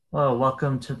Well,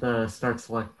 welcome to the Start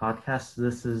Select podcast.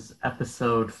 This is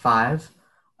episode 5.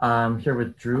 Here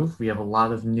with Drew. We have a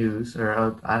lot of news,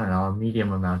 or I don't know, a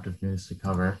medium amount of news to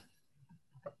cover.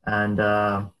 And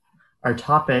our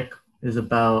topic is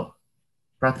about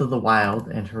Breath of the Wild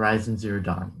and Horizon Zero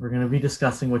Dawn. We're going to be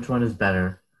discussing which one is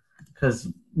better because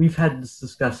we've had this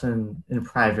discussion in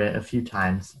private a few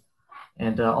times.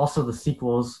 And also, the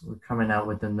sequels are coming out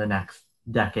within the next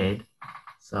decade.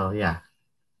 So, yeah.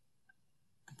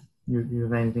 You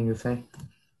have anything to say?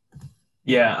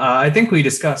 Yeah, I think we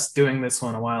discussed doing this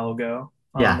one a while ago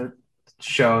on Yeah. the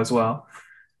show as well.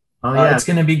 Oh, yeah. It's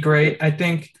going to be great. I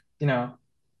think,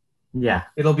 Yeah.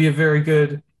 it'll be a very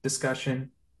good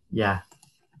discussion. Yeah.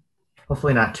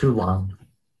 Hopefully not too long.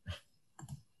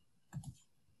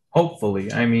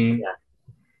 Hopefully. I mean, Yeah.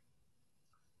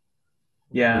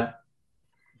 yeah,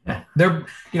 Yeah. they're,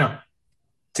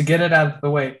 to get it out of the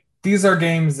way, these are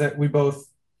games that we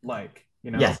both like.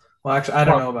 Yes. Well, actually, I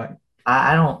don't Well, know about.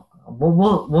 I don't.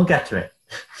 We'll get to it.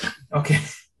 Okay.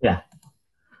 Yeah.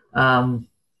 Um.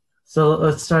 So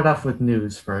let's start off with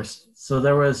news first. So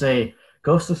there was a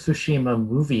Ghost of Tsushima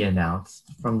movie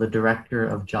announced from the director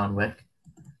of John Wick,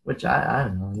 which I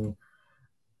don't know. I mean,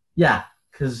 yeah,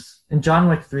 because in John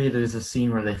Wick 3, there's a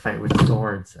scene where they fight with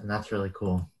swords, and that's really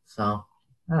cool. So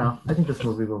I don't know. I think this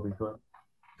movie will be good.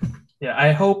 Yeah,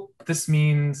 I hope this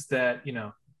means that,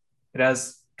 it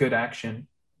has good action.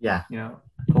 Yeah. You know,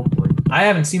 Hopefully. I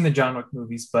haven't seen the John Wick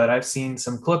movies, but I've seen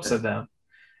some clips of them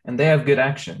and they have good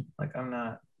action. Like, I'm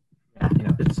not, Yeah.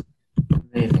 It's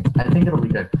amazing. I think it'll be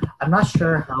good. I'm not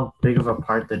sure how big of a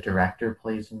part the director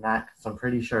plays in that because I'm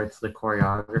pretty sure it's the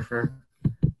choreographer.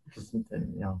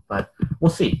 But we'll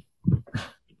see.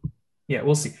 Yeah,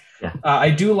 we'll see. Yeah.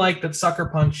 I do like that Sucker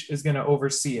Punch is going to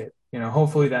oversee it.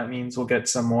 Hopefully that means we'll get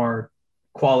some more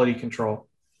quality control.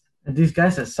 And these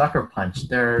guys at Sucker Punch,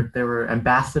 they were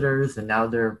ambassadors and now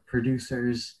they're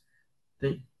producers.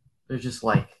 They're just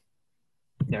like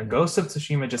Yeah, Ghost of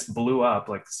Tsushima just blew up.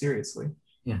 Like, seriously.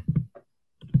 yeah.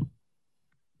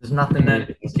 There's nothing.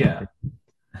 Yeah.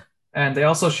 And they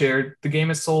also shared the game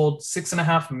has sold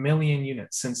 6.5 million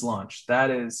units since launch.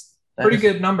 That is a pretty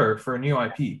good number for a new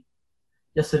IP.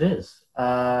 Yes, it is.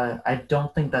 I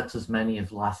don't think that's as many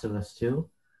as Last of Us 2,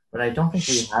 but I don't think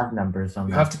we have numbers on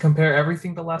You that. have to compare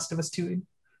everything to Last of Us 2.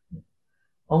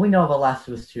 All we know about Last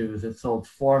of Us 2 is it sold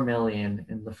 4 million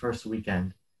in the first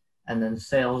weekend, and then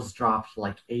sales dropped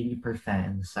like 80%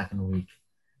 in the second week.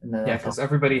 And then Yeah, because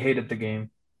everybody hated the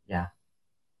game. Yeah.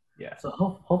 Yeah. So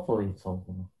hopefully it's sold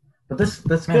well. But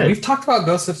that's Man, good. we've talked about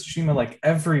Ghost of Tsushima like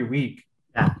every week.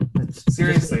 Yeah.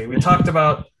 Seriously, we talked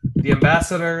about the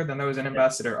ambassador, then there was an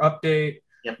ambassador update,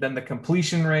 Yep. then the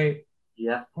completion rate.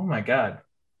 Yeah. Oh my God.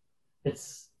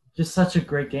 It's just such a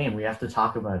great game. We have to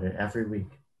talk about it every week.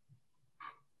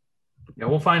 Yeah,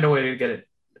 we'll find a way to get it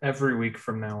every week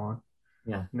from now on.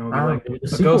 Yeah. It'll be like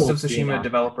a Ghost of Tsushima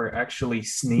developer actually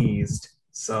sneezed.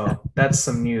 So that's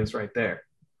some news right there.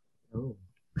 Oh.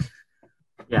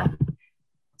 Yeah.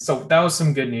 So that was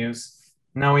some good news.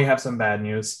 Now we have some bad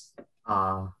news.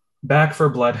 Back 4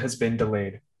 Blood has been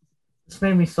delayed. This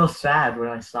made me so sad when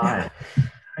I saw it.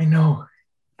 I know.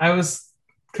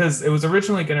 Because it was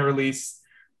originally going to release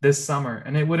this summer,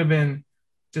 and it would have been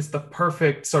just the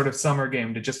perfect sort of summer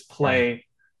game to just play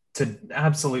to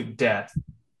absolute death.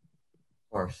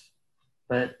 Of course.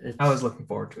 But I was looking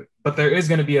forward to it. But there is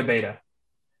going to be a beta.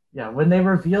 Yeah, when they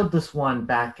revealed this one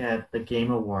back at the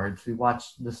Game Awards, we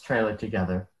watched this trailer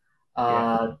together.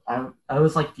 I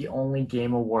was like the only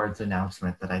Game Awards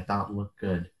announcement that I thought looked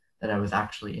good that I was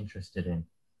actually interested in.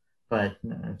 But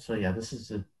so yeah, this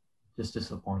is just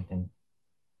disappointing.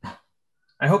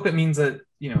 I hope it means that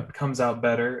it comes out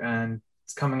better, and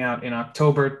it's coming out in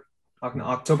October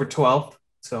 12th.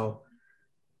 So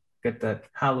get that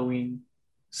Halloween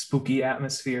spooky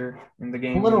atmosphere in the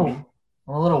game.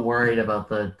 I'm a little worried about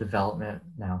the development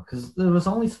now because it was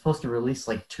only supposed to release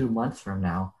like 2 months from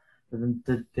now, but then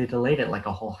they delayed it like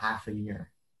a whole half a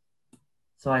year.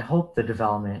 So I hope the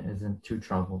development isn't too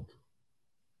troubled.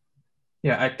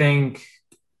 Yeah,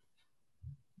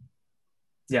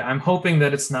 I'm hoping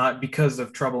that it's not because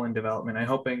of trouble in development. I'm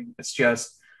hoping it's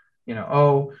just,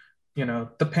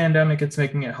 the pandemic, it's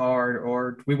making it hard,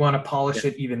 or we want to polish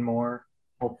it even more.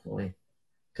 Hopefully.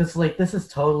 Because like this is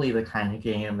totally the kind of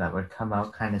game that would come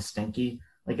out kind of stinky.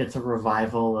 Like it's a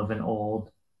revival of an old,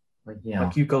 like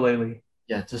Yooka-Laylee.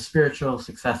 Yeah, it's a spiritual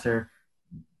successor.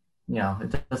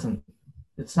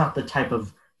 It's not the type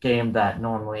of game that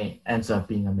normally ends up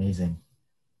being amazing.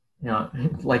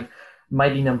 Like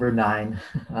Mighty Number 9,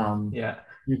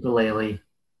 Yooka-Laylee.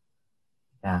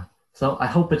 Yeah, so I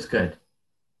hope it's good.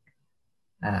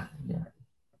 Yeah.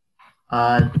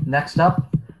 Next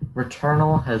up,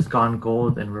 Returnal has gone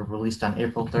gold and were released on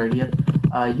April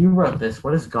 30th. You wrote this.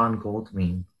 What does gone gold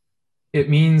mean? It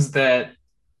means that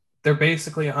they're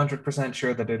basically 100%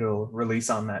 sure that it'll release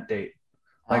on that date.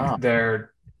 Oh, Like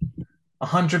they're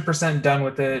 100% done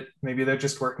with it. Maybe they're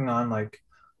just working on like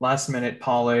last minute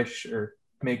polish or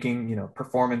making,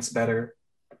 performance better.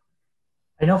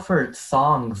 I know for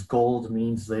songs, gold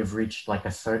means they've reached like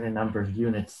a certain number of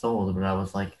units sold, but I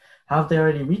was like, how have they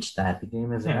already reached that? The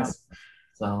game isn't out. Yes.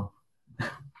 So,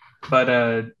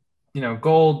 But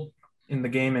gold in the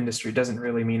game industry doesn't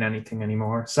really mean anything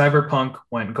anymore. Cyberpunk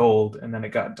went gold and then it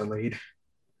got delayed.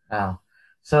 wow.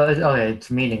 So, okay, it's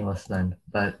meaningless then,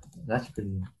 but that's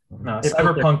pretty. No, April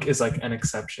 30th, Cyberpunk is like an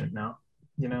exception now,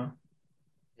 you know?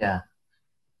 yeah.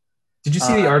 Did you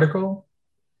see the Uh, article?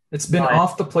 It's been no,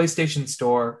 off the PlayStation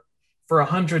Store for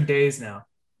 100 days now,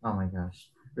 oh my gosh.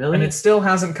 and Really? it still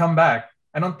hasn't come back.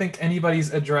 I don't think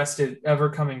anybody's addressed it ever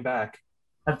coming back.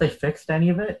 Have they fixed any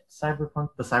of it?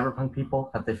 The Cyberpunk people,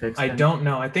 have they fixed I it? don't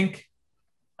know.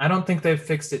 I don't think they've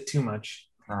fixed it too much.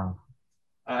 Oh,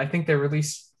 I think they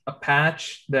released a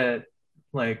patch that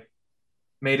like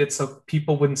made it so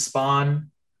people wouldn't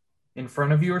spawn in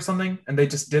front of you or something, and they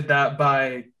just did that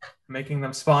by making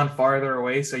them spawn farther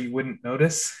away so you wouldn't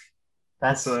notice.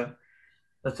 that's So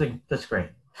that's great.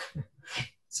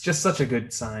 it's just such a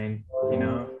good sign, you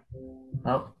know.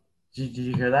 Oh, did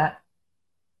you hear that?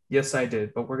 Yes, I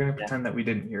did, but we're gonna Yeah. pretend that we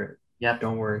didn't hear it. Yep.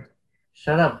 Don't worry.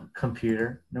 Shut up,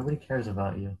 computer. Nobody cares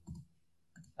about you.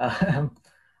 I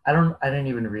didn't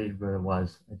even read what it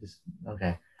was. I just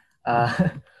okay. Uh,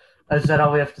 is that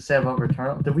all we have to say about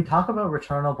Returnal? Did we talk about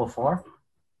Returnal before?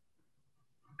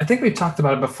 I think we talked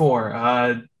about it before,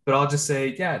 but I'll just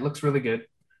say, yeah, it looks really good.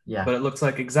 Yeah. But it looks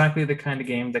like exactly the kind of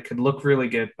game that could look really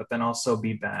good, but then also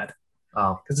be bad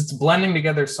Oh, because it's blending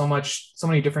together so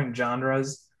many different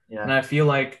genres. yeah. And I feel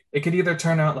like it could either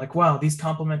turn out like, wow, these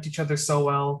complement each other so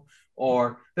well,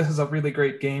 or this is a really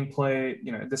great gameplay.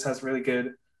 This has really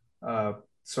good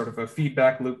sort of a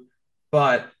feedback loop.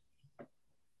 But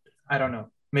I don't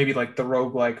know, maybe like the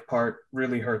roguelike part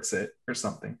really hurts it or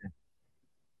something.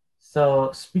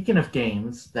 So speaking of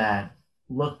games that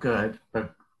look good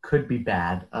but could be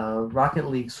bad, Rocket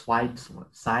League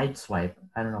Sideswipe.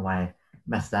 I don't know why I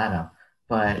messed that up,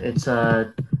 but it's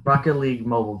a Rocket League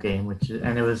mobile game,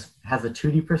 and it has a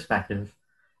 2D perspective.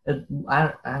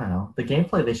 I don't know. The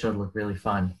gameplay they showed looked really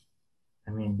fun.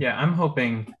 I mean, Yeah, I'm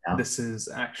hoping yeah, this is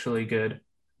actually good.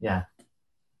 yeah,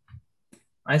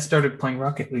 I started playing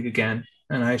Rocket League again,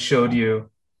 and I showed you.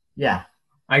 yeah.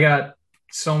 I got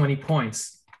so many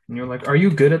points, and you're like, "Are you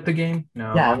good at the game?"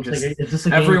 No, I I'm was like, just. is this a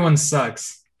game? Everyone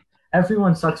sucks.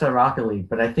 Everyone sucks at Rocket League,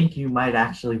 but I think you might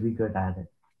actually be good at it.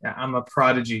 Yeah, I'm a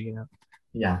prodigy.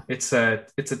 Yeah, It's a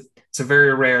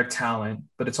very rare talent,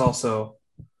 but it's also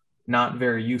not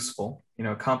very useful.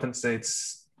 It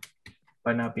compensates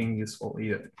by not being useful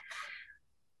either.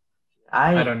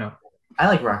 I I don't know. I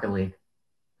like Rocket League.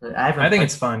 I haven't I think played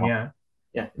it's fun. it. Yeah.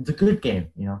 Yeah, it's a good game.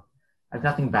 I have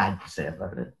nothing bad to say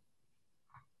about it.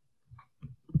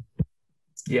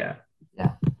 Yeah.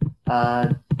 Yeah.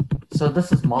 Uh, so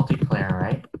this is multiplayer,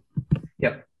 right?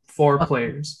 Yep. 4 Okay.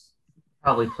 players.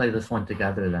 Probably play this one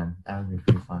together then. That would be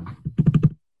pretty fun.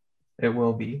 It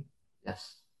will be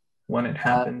Yes. when it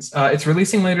happens. It's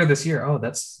releasing later this year. Oh,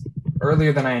 that's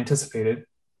earlier than I anticipated.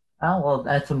 Oh well,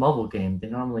 that's a mobile game. They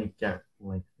normally get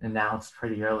like announced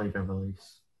pretty early to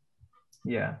release.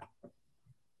 Yeah.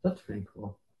 That's pretty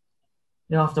cool.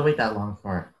 You don't have to wait that long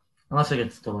for it, unless it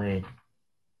gets delayed.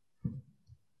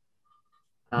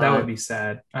 That would be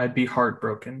sad. I'd be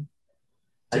heartbroken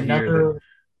to hear that.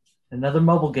 Another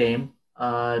mobile game,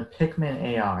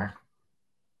 Pikmin AR.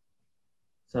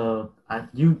 So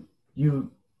you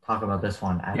talk about this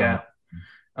one. I don't Yeah.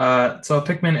 know. So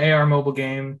Pikmin AR mobile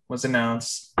game was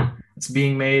announced. It's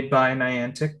being made by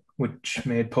Niantic, which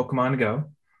made Pokemon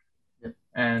Go. Yep.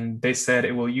 And they said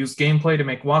it will use gameplay to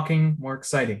make walking more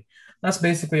exciting. That's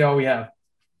basically all we have.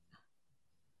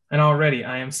 And already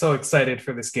I am so excited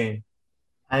for this game.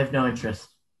 I have no interest.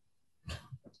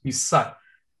 You suck.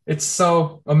 It's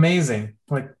so amazing.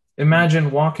 Like, imagine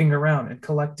walking around and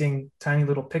collecting tiny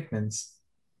little Pikmins.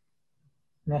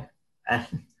 Yeah.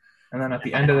 And then at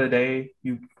the end of the day,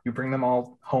 you bring them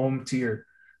all home to your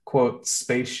quote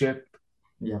spaceship.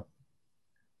 Yeah.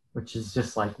 Which is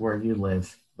just like where you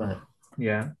live, but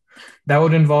Yeah. That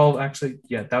would involve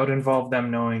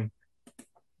them knowing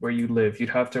where you live. You'd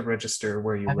have to register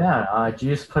where you live. yeah, you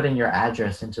just put in your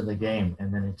address into the game,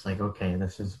 and then it's like, okay,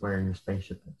 this is where your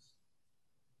spaceship is.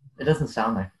 It doesn't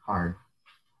sound like hard.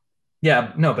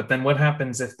 Yeah, no, but then what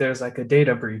happens if there's like a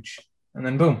data breach? And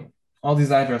then boom, all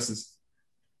these addresses.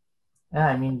 Yeah,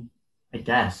 I mean, I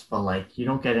guess, but like you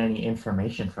don't get any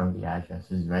information from the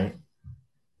addresses, right?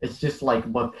 It's just like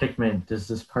what pigment does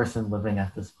this person living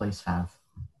at this place have?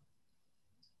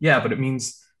 Yeah, but it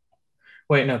means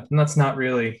wait, no, that's not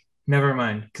really. Never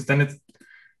mind, because then it's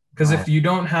because Why? if you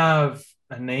don't have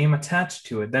a name attached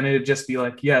to it, then it'd just be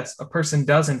like, yes, a person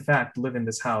does in fact live in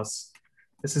this house.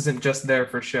 This isn't just there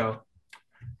for show.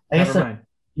 I guess Never that's mind.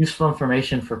 useful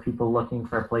information for people looking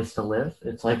for a place to live.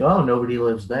 It's like, oh, nobody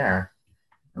lives there.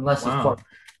 Unless, of course, Wow.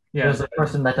 Yeah, there's a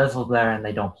person that does live there and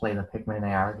they don't play the Pikmin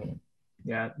AR game.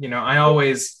 yeah. I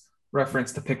always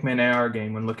reference the Pikmin AR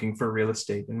game when looking for real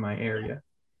estate in my area.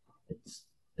 It's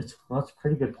it's a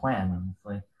pretty good plan,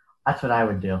 honestly. That's what I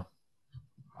would do.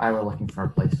 I were looking for a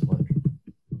place to live.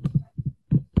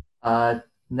 Uh,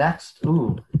 next,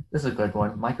 ooh, this is a good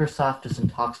one. Microsoft is in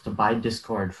talks to buy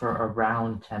Discord for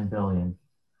around 10 billion.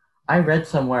 I read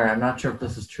somewhere, I'm not sure if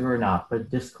this is true or not, but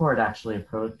Discord actually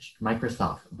approached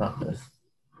Microsoft about this.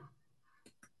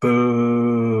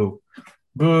 Boo.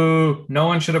 Boo. No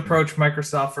one should approach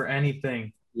Microsoft for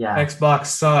anything. Yeah, Xbox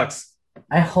sucks.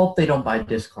 I hope they don't buy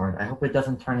Discord. I hope it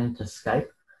doesn't turn into Skype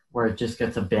where it just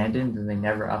gets abandoned and they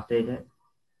never update it.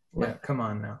 Yeah, come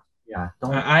on now. Yeah,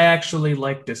 don't. I actually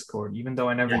like Discord, even though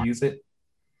I never Yeah, use it.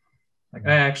 Like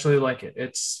I actually like it.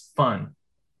 It's fun.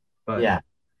 But yeah.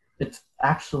 It's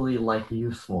actually like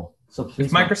useful. So if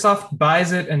please don't. Microsoft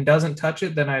buys it and doesn't touch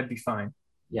it, then I'd be fine.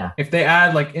 Yeah, If they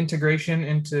add like integration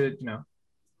into,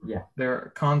 yeah.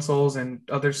 their consoles and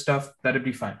other stuff, that'd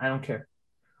be fine. I don't care.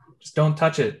 Just don't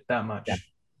touch it that Yeah. much.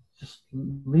 Just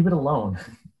leave it alone.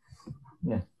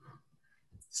 Yeah.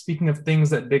 Speaking of things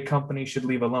that big companies should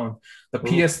leave alone, the Ooh,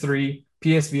 PS3,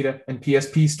 PS Vita, and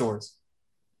PSP stores.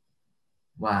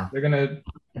 wow. They're gonna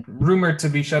rumored to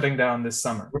be shutting down this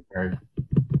summer. Weird.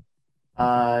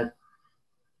 Uh,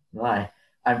 why?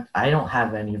 I don't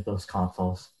have any of those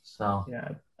consoles, so Yeah,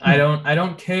 I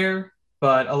don't care,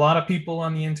 but a lot of people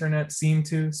on the internet seem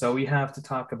to, so we have to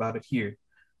talk about it here.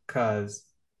 Cause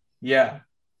yeah,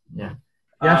 yeah.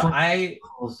 You have like I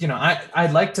consoles.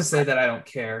 I'd like to say that I don't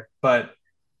care, but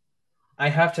I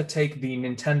have to take the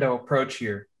Nintendo approach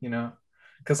here.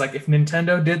 Because like if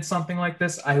Nintendo did something like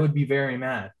this, I would be very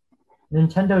mad.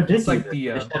 Nintendo did It's do like this. the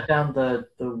They shut down the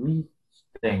Wii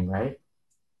thing, right?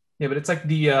 yeah, but it's like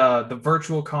the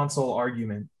virtual console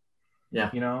argument.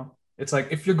 Yeah, It's like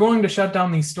if you're going to shut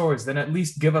down these stores, then at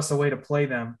least give us a way to play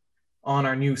them on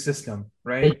our new system,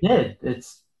 they right? did.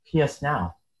 It's PS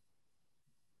Now.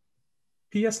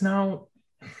 PS Now,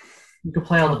 You can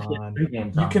play all come the on, PS3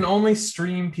 games you on can it. only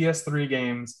stream PS3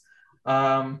 games.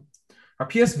 Um, are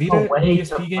PS No Vita and way to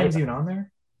PSP play games them. even on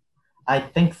there? I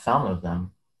think some of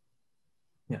them.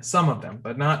 Yeah, some of them,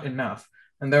 but not enough.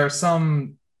 And there are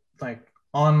some like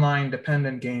online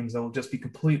dependent games that will just be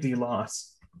completely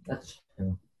lost. That's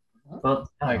true. But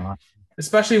I don't Like, know.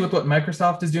 especially with what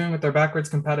Microsoft is doing with their backwards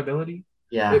compatibility,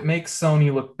 Yeah, it makes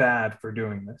Sony look bad for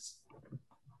doing this.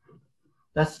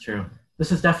 that's true.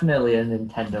 This is definitely a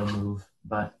Nintendo move,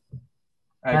 but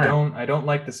I I don't know. don't I don't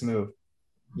like this move.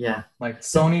 Yeah, Like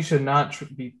Sony should not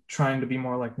be trying to be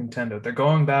more like Nintendo. They're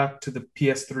going back to the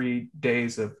PS3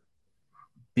 days of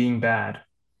being bad.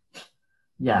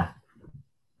 yeah.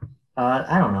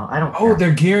 I don't know. I don't Oh, care.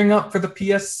 they're gearing up for the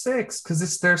PS6 because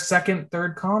it's their second,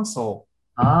 third console.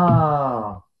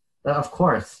 Oh, of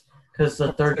course, because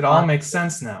the third It all console makes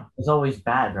sense now. is always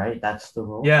bad, right? That's the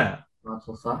rule. The Yeah.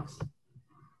 console sucks,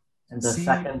 and the See,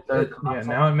 second, third yeah,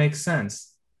 console, now it makes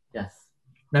sense. yes,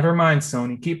 Never mind,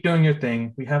 Sony. Keep doing your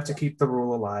thing. We have to keep the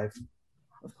rule alive.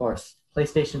 of course.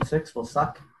 PlayStation 6 will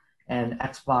suck, and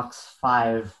Xbox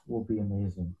 5 will be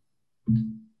amazing.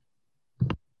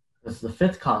 Because the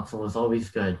fifth console is always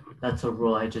good. That's a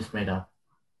rule I just made up,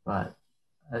 but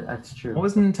that's What true.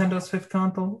 was Nintendo's fifth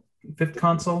console? Fifth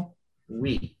console?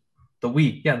 Wii, The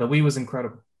Wii. Yeah, the Wii was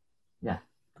incredible. yeah.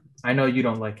 I know you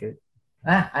don't like it.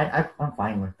 I'm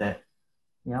fine with it.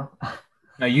 You know,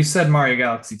 Now you said Mario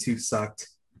Galaxy 2 sucked.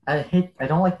 I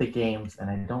don't like the games and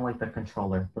I don't like the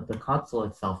controller, but the console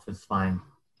itself is fine.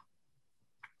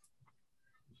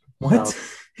 So What?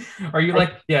 Are you I,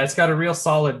 like, yeah, it's got a real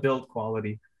solid build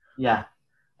quality. yeah,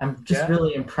 I'm just Yeah.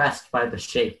 really impressed by the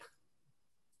shape.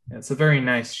 Yeah, it's a very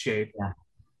nice shape. Yeah.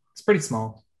 It's pretty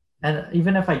small. And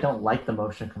even if I don't like the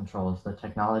motion controls, the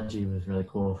technology was really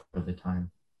cool for the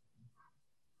time.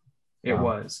 It So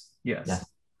was. yeah. Yes.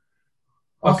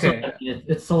 Also, Okay.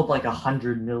 it sold like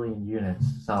 100 million units,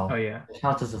 Oh so yeah. it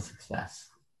counts as a success.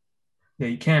 Yeah,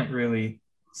 you can't really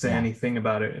say Yeah. anything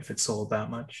about it if it sold that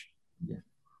much. Yeah.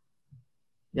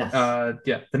 Yes.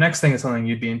 Yeah. The next thing is something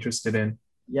you'd be interested in.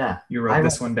 Yeah. You I wrote wrote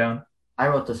this one down. I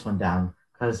wrote this one down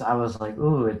because I was like,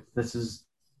 ooh, this is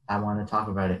I want to talk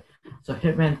about it. So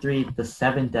Hitman 3, The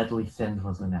Seven Deadly Sins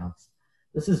was announced.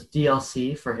 This is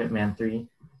DLC for Hitman 3.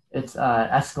 It's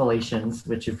Escalations,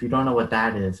 which if you don't know what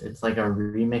that is, it's like a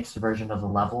remixed version of the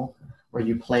level where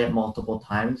you play it multiple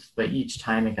times, but each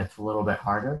time it gets a little bit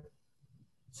harder.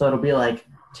 So it'll be like,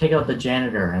 take out the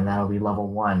janitor, and that'll be level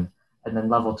 1. And then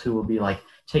level 2 will be like,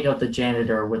 take out the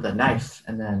janitor with a knife.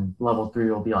 And then level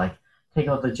 3 will be like, take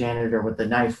out the janitor with the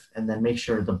knife, and then make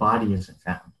sure the body isn't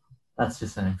found. That's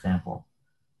just an example.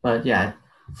 But yeah,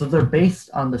 so they're based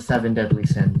on the seven deadly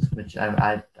sins, which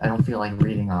I don't feel like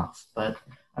reading off, but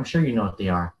I'm sure you know what they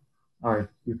are, or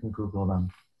you can Google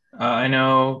them. I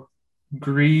know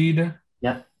greed.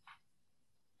 Yep.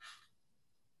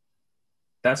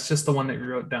 That's just the one that you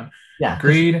wrote down. Yeah.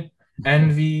 Greed,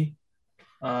 envy,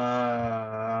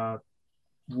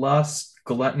 lust,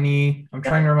 gluttony. I'm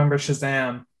trying to remember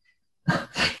Shazam.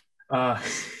 I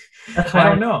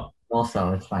don't know.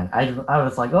 Also, it's fine. I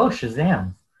was like, oh,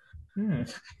 Shazam.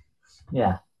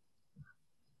 Yeah.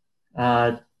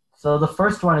 So the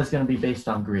first one is going to be based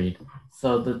on greed.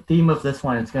 So the theme of this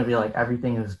one is going to be like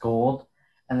everything is gold.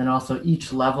 And then also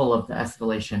each level of the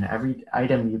escalation, every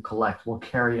item you collect will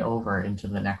carry over into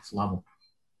the next level,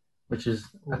 which is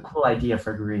a cool idea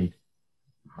for greed.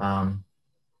 I'd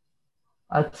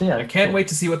say I can't wait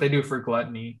to see what they do for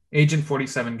gluttony. Agent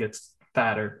 47 gets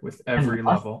fatter with every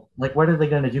level. Like, what are they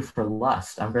going to do for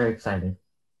lust? I'm very excited.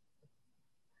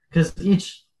 Because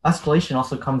each escalation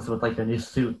also comes with like a new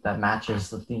suit that matches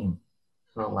the theme.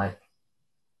 So like,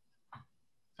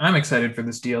 I'm excited for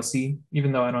this DLC,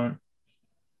 even though I don't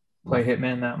play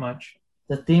Hitman that much.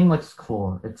 The theme looks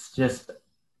cool. It's just,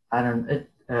 they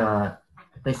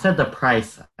said the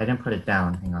price. I didn't put it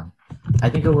down. Hang on. I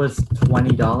think it was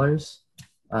 $20.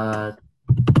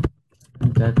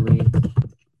 Deadly.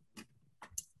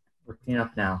 Looking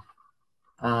up now.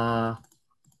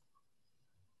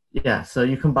 Yeah, so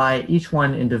you can buy each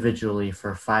one individually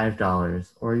for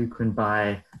 $5, or you can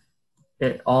buy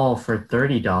it all for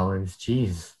 $30.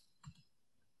 Jeez.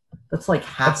 That's like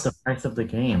half the price of the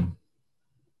game.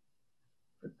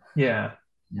 Yeah.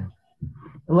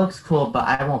 It looks cool, but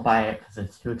I won't buy it because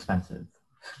it's too expensive.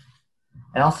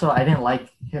 And also, I didn't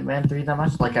like Hitman 3 that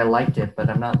much. Like, I liked it, but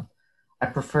I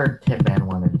preferred Hitman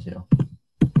 1 and 2.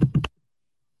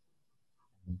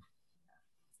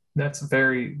 That's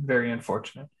very, very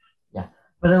unfortunate. Yeah.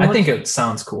 But I think it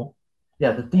sounds cool.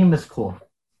 Yeah, the theme is cool.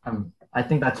 I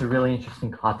think that's a really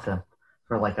interesting concept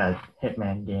for like a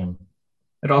Hitman game.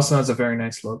 It also has a very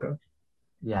nice logo.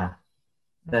 Yeah,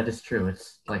 that is true.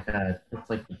 It's like the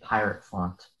pirate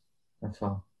font. That's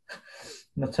all.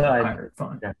 That's how pirate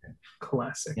font. Yeah.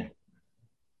 Classic. Yeah.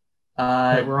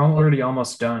 We're already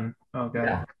almost done. Oh god.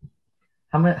 Yeah.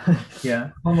 How many?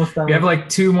 Yeah. Almost done. We have like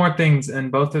 2 more things,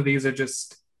 and both of these are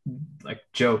just like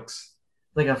jokes.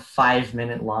 It's like a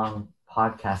 5-minute long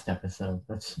podcast episode.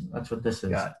 That's what this is.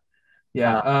 God.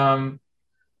 Yeah.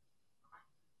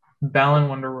 Balan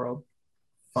Wonderworld.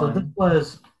 Fun. So this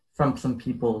was from some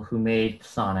people who made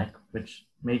Sonic, which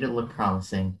made it look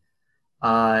promising.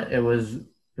 It was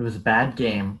a bad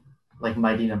game, like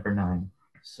Mighty Number 9.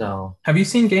 So have you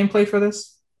seen gameplay for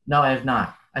this? No, I have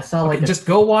not. I saw like just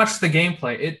go watch the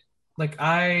gameplay.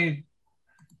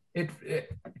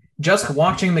 Just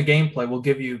watching the gameplay will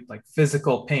give you like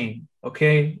physical pain.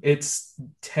 Okay, it's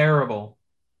terrible.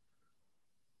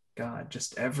 God,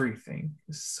 just everything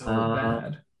is so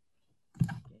bad.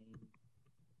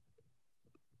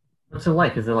 What's it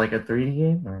like? Is it like a 3D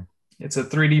game or? It's a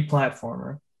 3D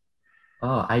platformer.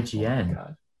 Oh, IGN. Oh,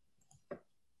 God.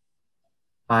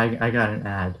 I got an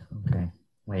ad. Okay,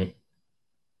 wait.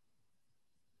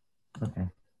 Okay.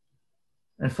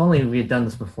 If only we had done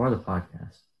this before the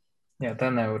podcast. Yeah,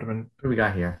 then that would have been. What do we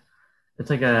got here? It's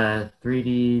like a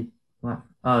 3D.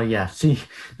 Oh yeah, see,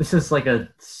 this is like a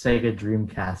Sega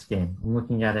Dreamcast game. I'm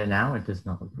looking at it now. It does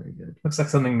not look very good. Looks like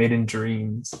something made in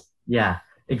dreams. Yeah,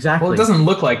 exactly. Well, it doesn't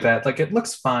look like that. Like, it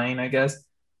looks fine, I guess,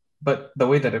 but the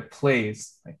way that it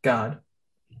plays, my God.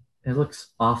 It looks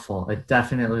awful. It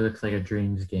definitely looks like a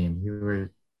Dreams game. You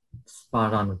were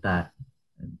spot on with that,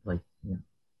 like,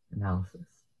 analysis.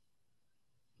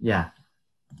 Yeah.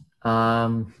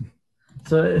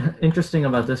 So interesting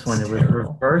about this one, it was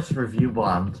reverse review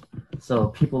bombed. So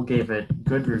people gave it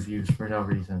good reviews for no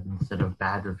reason instead of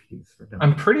bad reviews for no reason.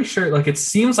 I'm pretty sure, like, it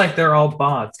seems like they're all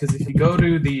bots, because if you go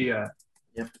to the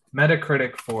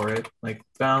Metacritic for it, like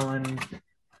Balan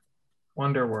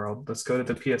Wonderworld, let's go to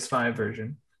the PS5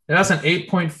 version. It has an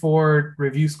 8.4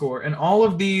 review score, and all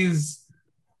of these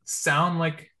sound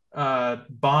like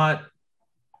bot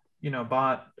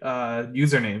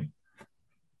username.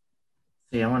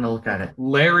 See, I want to look at it.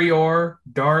 Larry Orr,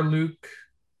 Darluke,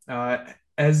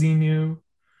 Ezinu.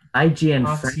 IGN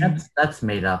Party. France, that's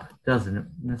made up, doesn't it?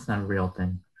 That's not a real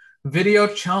thing. Video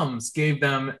Chums gave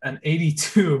them an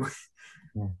 82.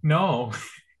 Yeah. No.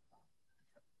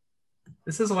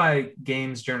 This is why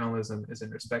games journalism isn't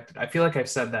respected. I feel like I've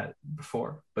said that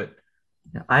before, but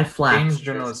Yeah, I games flax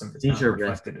journalism is not seizure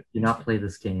risk. reflected. Do not play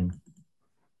this game.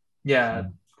 Yeah,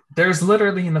 there's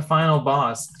literally in the final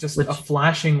boss just a Which,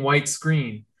 flashing white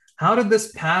screen. How did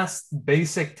this pass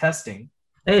basic testing?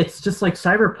 hey, it's just like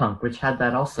Cyberpunk, which had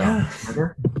that also. Yeah.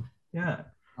 Remember? Yeah.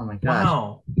 Oh my gosh.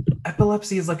 Wow.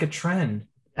 Epilepsy is like a trend.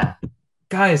 Yeah.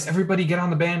 Guys, everybody get on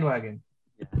the bandwagon.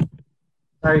 Yeah.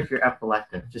 Sorry if you're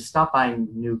epileptic. Just stop buying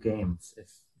new games if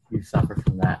you suffer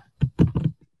from that.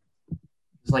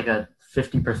 It's like a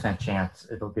 50% chance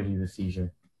it'll give you the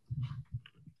seizure.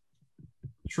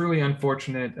 Truly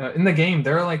unfortunate. In the game,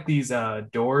 there are like these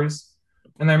doors,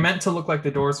 and they're meant to look like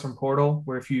the doors from Portal,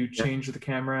 where if you change the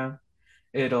camera,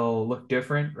 it'll look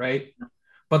different, right?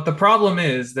 But the problem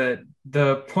is that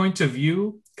the point of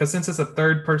view, because since it's a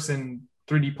third person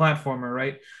 3D platformer,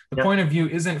 right? The point of view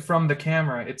isn't from the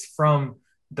camera, it's from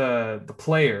the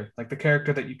player, like the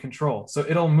character that you control. So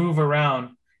it'll move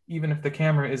around even if the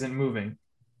camera isn't moving.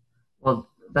 Well,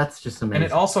 that's just amazing. And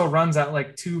it also runs at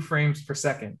like 2 frames per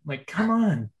second. Like, come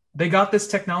on. They got this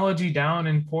technology down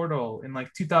in Portal in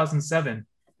like 2007,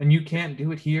 and you can't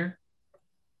do it here.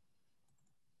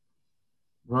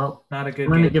 Well, not a good I'm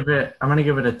gonna game.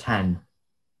 give it a 10.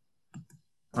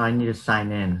 Oh, I need to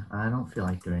sign in. I don't feel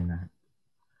like doing that.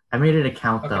 I made it a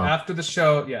count though. After the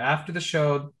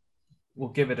show, we'll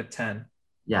give it a 10.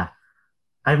 Yeah.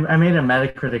 I made a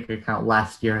Metacritic account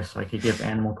last year so I could give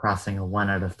Animal Crossing a 1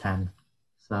 out of 10.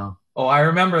 So. Oh, I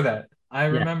remember that.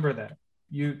 Remember that.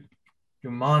 You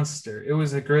monster. It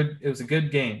was a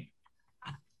good game.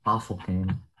 Awful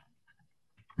game.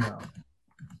 No.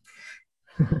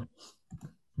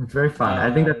 It's very fun.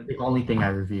 I think that's the only thing I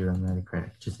review on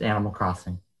Metacritic, just Animal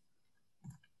Crossing.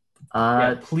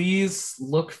 Please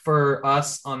look for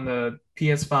us on the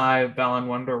PS5 Balan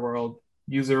Wonderworld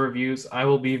user reviews. I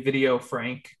will be Video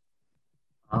Frank.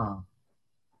 Oh.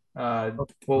 What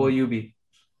will you be?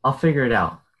 I'll figure it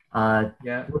out.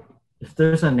 Yeah. If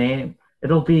there's a name,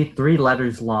 it'll be 3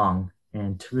 letters long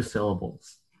and 2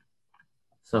 syllables.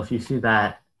 So if you see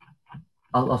that,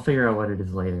 I'll figure out what it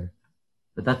is later.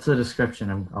 But that's the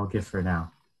description I'll give for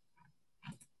now.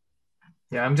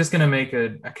 Yeah, I'm just gonna make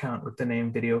an account with the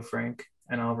name Video Frank,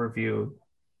 and I'll review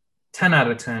 10 out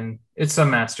of 10. It's a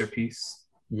masterpiece.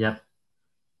 Yep.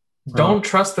 Don't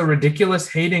trust the ridiculous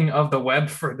hating of the web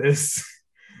for this.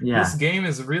 Yeah. This game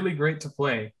is really great to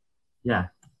play. Yeah.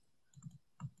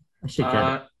 I should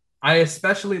get it. I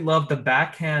especially love the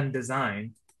backhand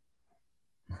design.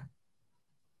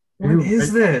 What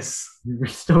is this? You're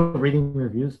still reading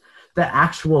reviews? The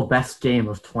actual best game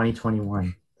of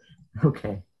 2021.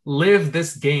 Okay. Live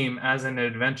this game as an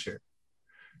adventure.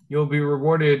 You'll be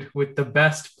rewarded with the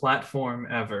best platform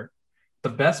ever. The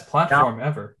best platform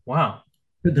ever. Wow.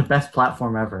 The best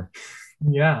platform ever.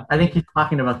 Yeah. I think he's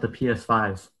talking about the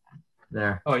PS5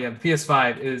 there. Oh, yeah. The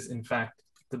PS5 is, in fact,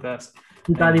 the best.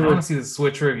 I want to see the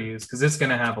Switch reviews because it's going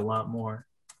to have a lot more.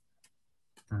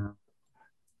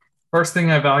 First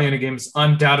thing I value in a game is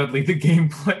undoubtedly the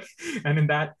gameplay. And in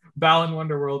that, Balan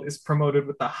Wonderworld is promoted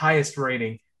with the highest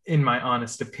rating, in my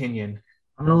honest opinion.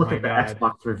 I'm going to look at the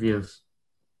Xbox reviews.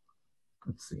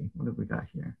 Let's see. What have we got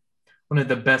here? One of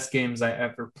the best games I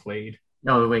ever played.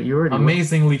 No, wait. You already...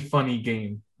 Amazingly funny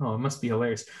game. Oh, it must be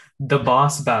hilarious. The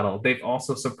boss battle. They've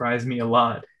also surprised me a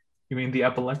lot. You mean the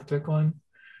epileptic one?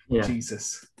 Yeah.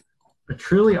 Jesus. A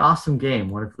truly awesome game.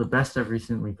 One of the best I've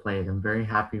recently played. I'm very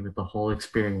happy with the whole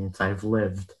experience I've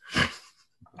lived.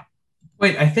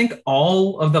 Wait, I think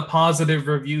all of the positive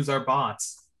reviews are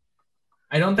bots.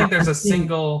 I don't think there's a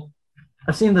single...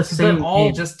 I've seen the same they're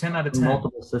all just 10 out of 10.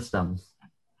 Multiple systems.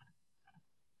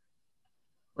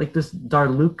 Like this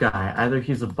Darluke guy, either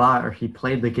he's a bot or he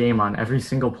played the game on every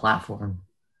single platform.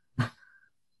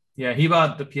 Yeah, he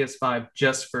bought the PS5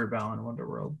 just for Balan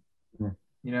Wonderworld. Yeah.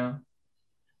 You know?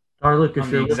 Darluke, if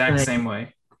you're the exact same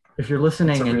way. If you're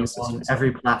listening and you're on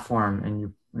every platform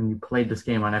and you played this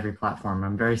game on every platform,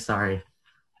 I'm very sorry.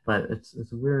 But it's a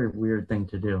very weird thing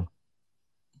to do.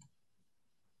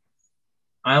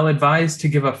 I'll advise to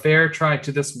give a fair try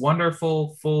to this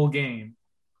wonderful full game.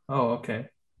 Oh, okay.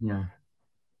 Yeah.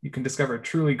 You can discover a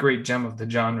truly great gem of the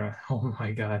genre. Oh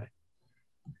my god.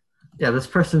 Yeah, this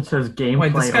person says gameplay.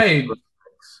 Wait, this guy...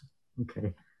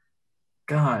 Okay.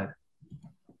 God.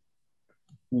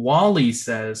 Wally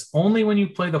says, only when you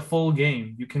play the full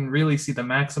game, you can really see the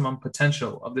maximum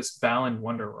potential of this Balan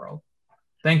Wonderworld.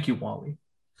 Thank you, Wally.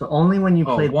 So only when you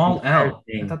play Wall L.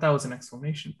 I thought that was an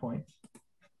exclamation point.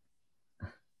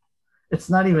 It's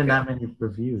not even Okay. that many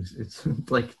reviews. It's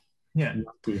like Yeah.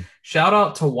 nothing. Shout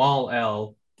out to Wall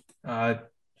L. Uh,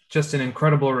 just an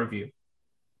incredible review.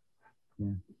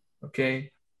 Yeah.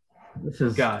 Okay. This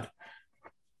is God.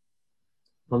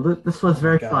 well. This was Oh my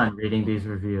very God. fun reading these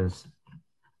reviews.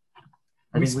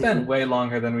 I We think spent we way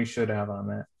longer than we should have on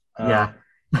that. yeah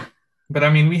But I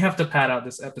mean, we have to pad out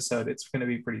this episode. It's going to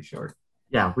be pretty short.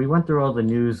 yeah we went through all the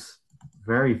news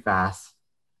very fast.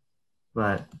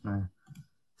 But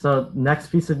so next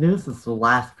piece of news is the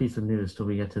last piece of news till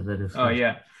we get to the Oh discussion.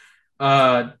 yeah.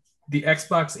 Uh, the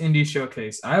Xbox Indie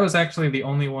Showcase. I was actually the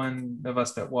only one of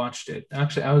us that watched it.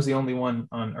 Actually, I was the only one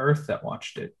on Earth that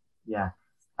watched it. Yeah,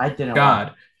 I didn't watch.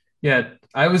 God. Yeah,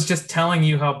 I was just telling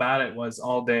you how bad it was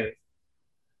all day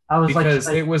I was like, because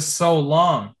it was so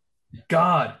long.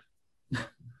 God.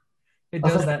 It I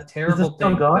was does like, that is this terrible still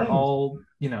thing that going? all,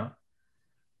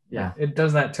 Yeah, it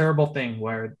does that terrible thing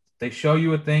where they show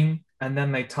you a thing and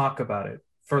then they talk about it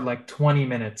for like 20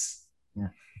 minutes. yeah.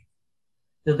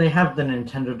 Did they have the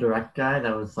Nintendo Direct guy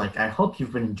that was like, I hope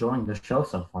you've been enjoying the show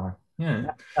so far? Yeah.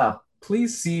 Next up,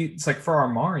 Please see, it's like for our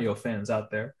Mario fans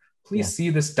out there, yeah, please see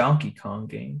this Donkey Kong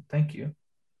game. Thank you.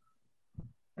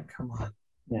 Like, come on.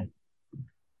 yeah.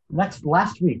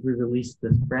 Last week we released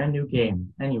this brand new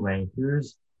game. Anyway,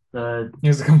 here's the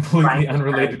Here's a completely Frank.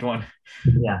 unrelated one.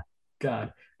 Yeah,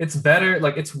 God. It's better,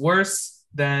 like it's worse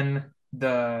than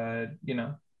the,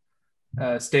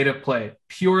 state of play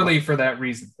purely for that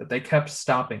reason that they kept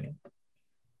stopping it.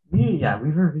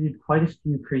 we've reviewed quite a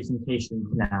few presentations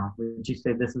now. Would you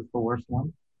say this is the worst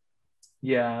one?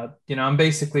 Yeah, I'm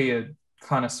basically a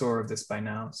connoisseur of this by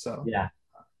now. So Yeah.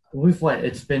 We've what?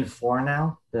 It's been four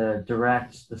now. The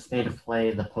Direct, the State of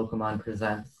Play, the Pokemon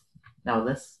Presents. Now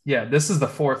this, yeah, this is the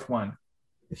fourth one.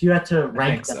 if you had to I think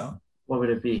rank them, so. what would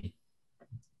it be?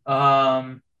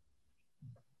 Um,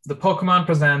 the Pokemon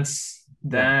Presents,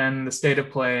 Yeah, then the State of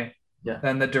Play, yeah.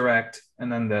 then the Direct,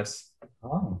 and then this.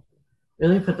 Oh,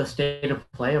 really? Put the State of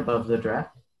Play above the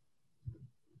Direct?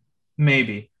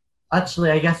 Maybe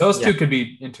Actually, I guess those yeah, two could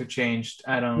be interchanged.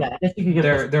 I yeah. don't. I guess you could give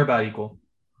this. They're about equal.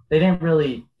 They didn't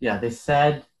really. Yeah, they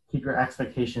said keep your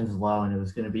expectations low, and it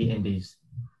was going to be indies.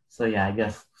 So yeah, I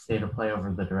guess State of Play over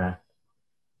the Direct.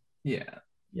 Yeah.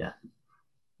 Yeah.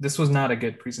 This was not a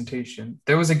good presentation.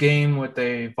 There was a game with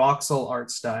a voxel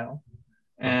art style,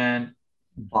 and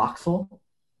Voxel?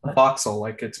 What? voxel,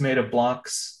 like it's made of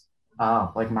blocks,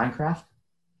 Oh, like Minecraft?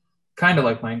 kind of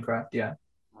like Minecraft. Yeah,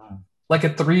 Oh. like a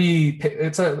three.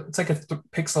 It's like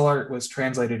pixel art was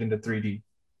translated into 3D.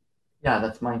 Yeah,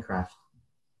 that's Minecraft.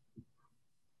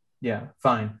 Yeah,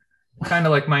 fine, kind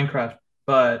of like Minecraft,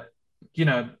 but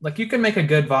like you can make a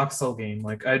good voxel game.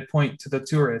 Like I'd point to the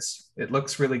Tourist. It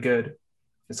looks really good.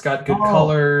 It's got good Oh,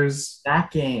 colors. that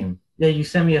game. Yeah, you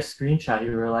sent me a screenshot.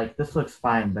 You were like, "This looks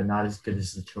fine, but not as good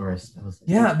as the Tourist." I was like,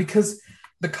 Yeah, because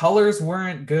the colors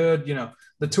weren't good.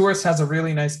 The Tourist has a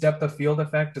really nice depth of field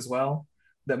effect as well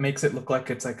that makes it look like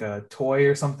it's like a toy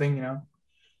or something.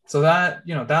 So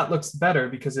that looks better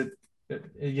because it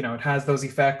has those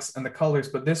effects and the colors,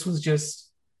 but this was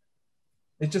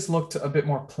it just looked a bit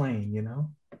more plain.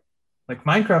 Like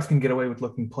Minecraft can get away with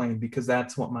looking plain because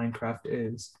that's what Minecraft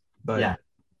is. But yeah. yeah,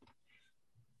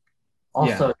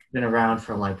 Also, it's been around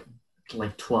for like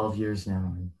 12 years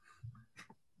now.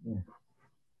 Yeah.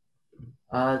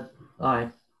 All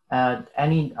right.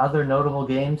 Any other notable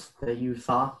games that you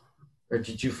saw, or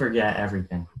did you forget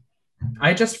everything?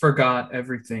 I just forgot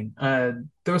everything. There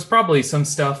was probably some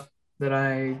stuff that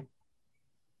I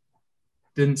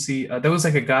didn't see. There was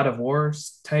like a God of War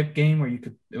type game where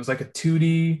it was like a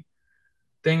 2D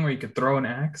thing where you could throw an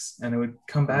axe and it would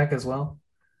come back as well.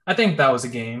 I think that was a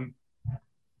game.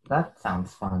 That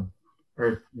sounds fun,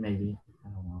 or maybe I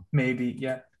don't Maybe,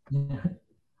 yeah. know.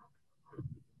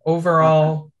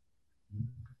 Overall,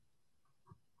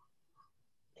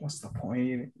 what's the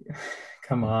point?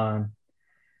 Come on.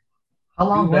 How Do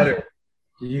long was better. it?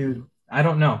 Did you? I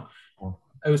don't know. Oh,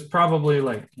 It was probably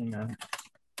like,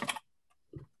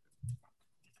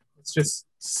 let's just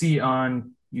see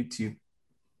on YouTube.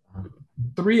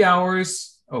 3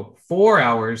 hours. Oh, 4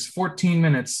 hours, 14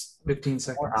 minutes, 15 4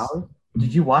 seconds. hours?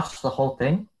 Did you watch the whole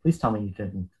thing? Please tell me you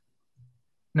didn't.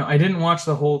 No, I didn't watch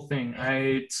the whole thing.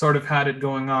 I sort of had it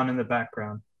going on in the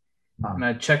background Oh. and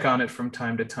I'd check on it from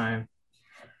time to time.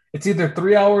 It's either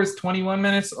 3 hours, 21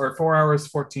 minutes or 4 hours,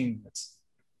 14 minutes.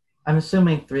 I'm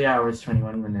assuming 3 hours,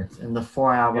 21 minutes, and the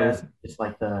 4 hours Yeah. is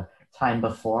like the time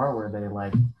before where they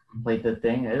like played the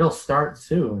thing. It'll start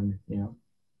soon.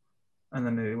 And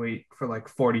then they wait for like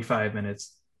 45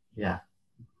 minutes. Yeah.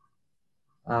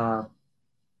 Uh,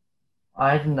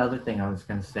 I had another thing I was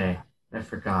gonna say. I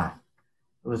forgot.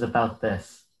 It was about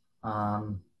this.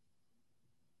 Um,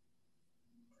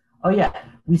 Oh yeah,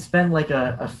 we spent like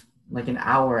like an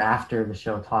hour after the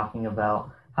show talking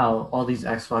about how all these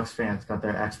Xbox fans got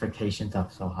their expectations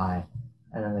up so high,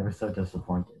 and then they were so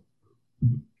disappointed.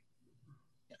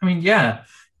 I mean, yeah,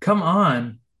 come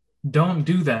on, don't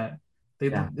do that.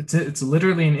 Yeah, It's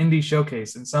literally an indie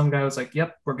showcase, and some guy was like,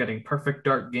 "Yep, we're getting perfect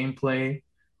dark gameplay,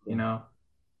 you yeah. know,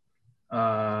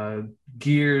 uh,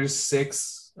 Gears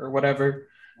 6 or whatever."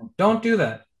 Don't do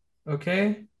that,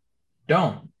 okay?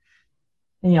 Don't.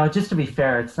 And, just to be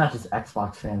fair, it's not just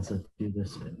Xbox fans that do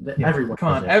this. Yeah, Everyone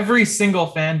come does on. it, Every single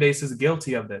fan base is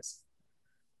guilty of this.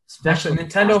 Actually, especially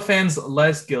Nintendo fans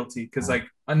less guilty because like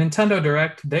a Nintendo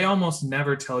Direct, they almost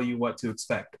never tell you what to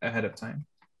expect ahead of time.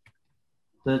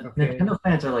 the Okay. Nintendo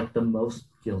fans are like the most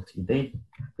guilty.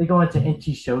 They go into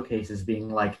indie showcases being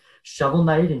like Shovel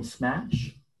Knight and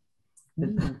Smash.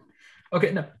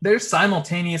 Okay, no, they're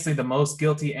simultaneously the most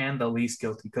guilty and the least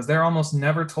guilty because they're almost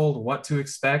never told what to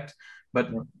expect, but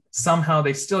somehow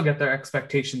they still get their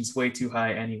expectations way too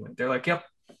high anyway. They're like, yep,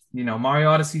 Mario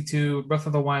Odyssey 2, Breath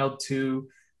of the Wild 2,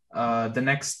 the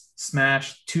next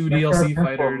Smash, 2 DLC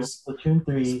fighters, Splatoon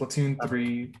 3. Splatoon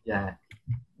 3. Yeah.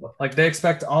 Like they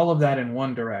expect all of that in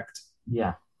one direct.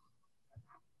 Yeah.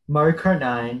 Mario Kart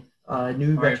 9,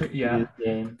 new retro Yeah.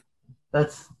 game.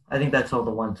 I think that's all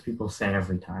the ones people say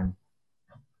every time.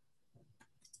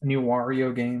 A new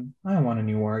Wario game. I want a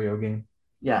new Wario game.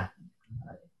 Yeah.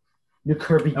 New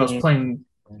Kirby game. I was playing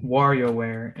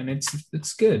WarioWare and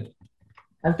it's good.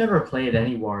 I've never played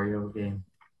any Wario game.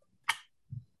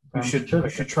 You should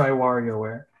try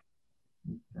WarioWare.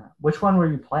 Which one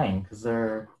were you playing? Because there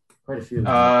are quite a few.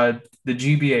 The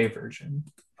GBA version.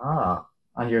 Ah,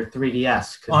 on your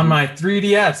 3DS. On my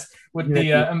 3DS with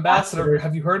the Ambassador.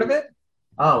 Have you heard of it?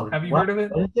 Oh, have you heard of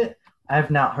it? What is it? I have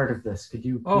not heard of this. Could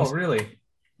you? Oh, really?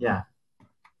 Yeah.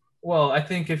 Well, I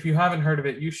think if you haven't heard of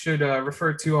it, you should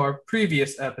refer to our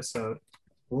previous episode.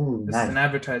 Ooh, this is an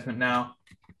advertisement now.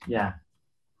 Yeah.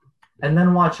 And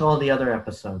then watch all the other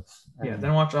episodes. Yeah,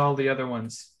 then watch all the other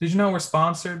ones. Did you know we're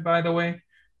sponsored, by the way?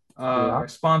 Our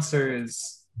sponsor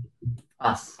is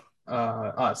us.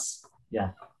 Us.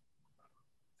 Yeah.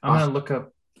 I'm going to look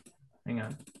up. Hang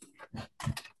on.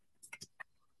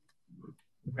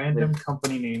 Random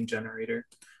company name generator.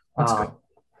 Let's go.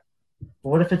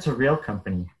 What if it's a real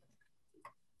company?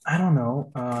 I don't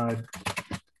know.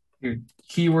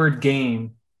 Keyword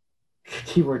game.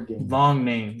 Keyword game. Long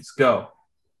names. Go.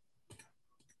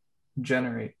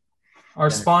 Generate. Our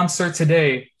sponsor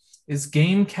today is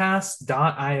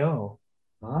Gamecast.io.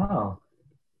 Oh.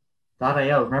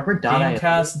 .io. Remember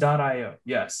Gamecast.io.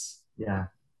 Yes. Yeah.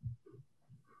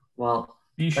 Well,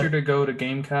 be sure to go to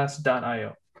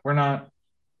Gamecast.io. We're not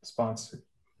sponsored.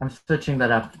 I'm searching that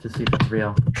up to see if it's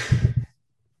real.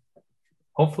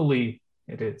 Hopefully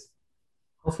it is.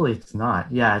 Hopefully it's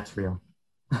not. Yeah, it's real.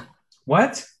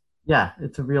 What? Yeah,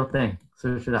 it's a real thing.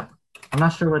 Search it up. I'm not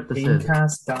sure what this is.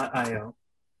 Gamecast.io.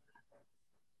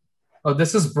 Oh,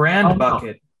 this is Brand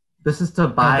Bucket. No. This is to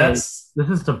buy. This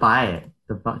is to buy it.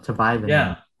 To buy the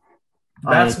name.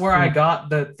 That's where I got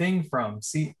the thing from.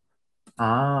 See?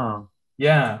 Oh.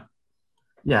 Yeah.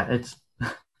 Yeah, it's.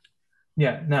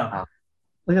 Yeah. No. Wow.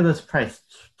 Look at this price: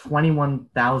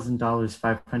 $21,000,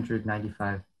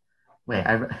 $595. Wait,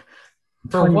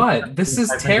 for what? This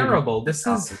is terrible. This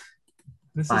is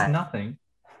nothing.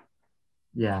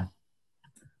 Yeah.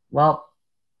 Well,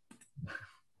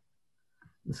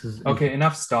 this is okay.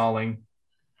 Enough stalling.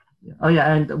 Oh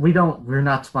yeah, and we're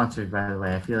not sponsored, by the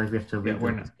way. I feel like we have to. Yeah,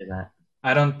 we're not. That.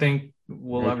 I don't think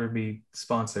we'll ever be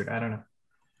sponsored. I don't know.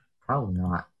 Probably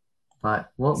not.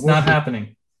 But it's not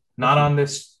happening. Not on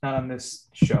this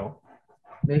show.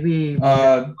 Maybe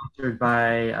sponsored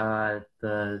by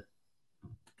the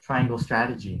Triangle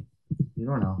Strategy. You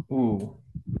don't know. Ooh.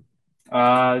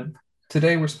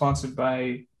 Today we're sponsored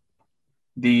by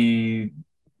the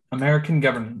American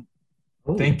government.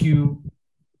 Ooh. Thank you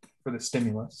for the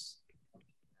stimulus.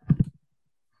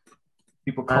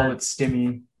 People call it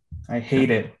stimmy. I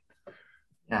hate it.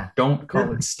 Yeah. Don't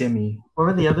call it stimmy. What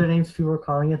were the other names people were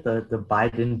calling it? The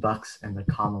Biden bucks and the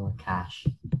Kamala Cash.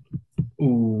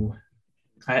 Ooh.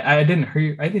 I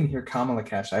didn't hear Kamala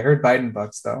Cash. I heard Biden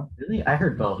bucks though. Really? I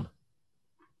heard both.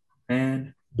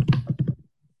 And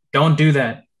don't do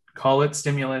that. Call it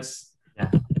stimulus. Yeah.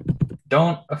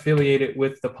 Don't affiliate it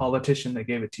with the politician that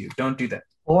gave it to you. Don't do that.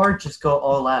 Or just go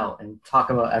all out and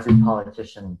talk about every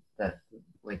politician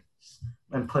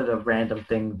and put a random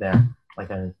thing there, like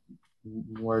a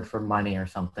word for money or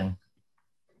something.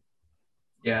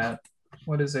 Yeah.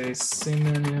 What is a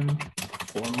synonym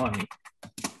for money?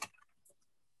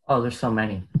 Oh, there's so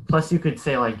many. Plus, you could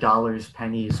say like dollars,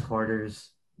 pennies,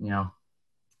 quarters,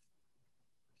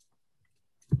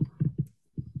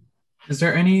 Is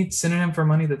there any synonym for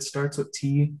money that starts with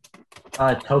T?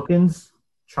 Tokens,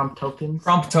 Trump tokens.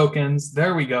 Trump tokens.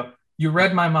 There we go. You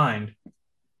read my mind.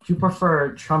 Do you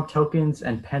prefer Trump tokens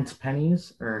and Pence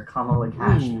pennies or Kamala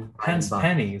cash? Ooh, Pence $5?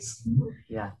 pennies.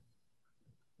 Yeah.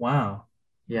 Wow.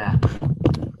 Yeah.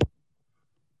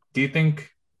 Do you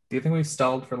think we've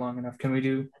stalled for long enough? Can we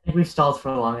do? I think we've stalled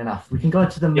for long enough. We can go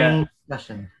to the main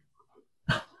discussion.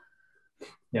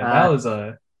 Yeah, that was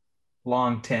a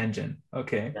long tangent.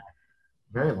 Okay. Yeah,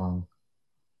 very long.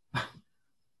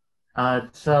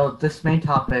 So this main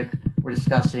topic we're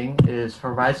discussing is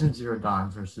Horizon Zero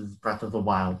Dawn versus Breath of the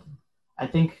Wild. I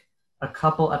think a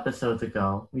couple episodes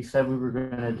ago, we said we were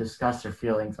going to discuss our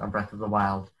feelings on Breath of the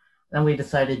Wild. Then we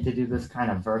decided to do this kind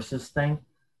of versus thing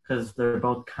because they're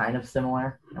both kind of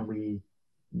similar, and we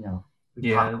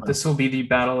this will be the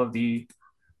battle of the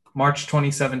March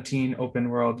 2017 open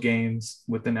world games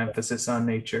with an emphasis on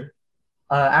nature.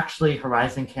 Actually,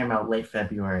 Horizon came out late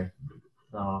February,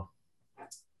 so.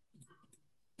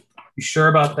 You sure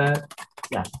about that?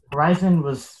 Yeah, Horizon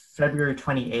was February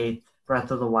 28th,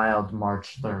 Breath of the Wild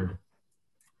March 3rd.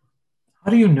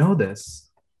 How do you know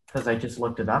this? Because I just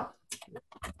looked it up.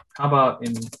 How about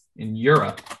in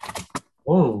Europe?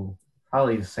 Oh,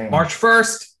 probably the same. March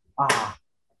 1st. Ah.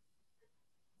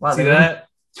 Wow, see that?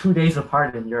 2 days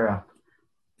apart in Europe.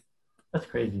 That's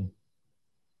crazy.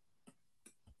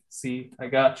 See, I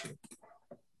got you.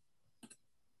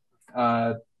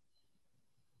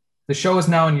 The show is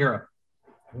now in Europe.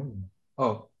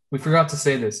 Oh, we forgot to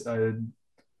say this.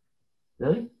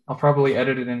 Really? I'll probably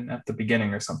edit it in at the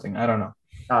beginning or something. I don't know.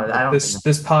 I don't this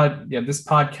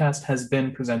podcast has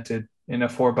been presented in a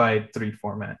 4:3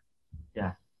 format.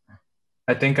 Yeah.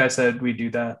 I think I said we do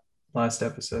that last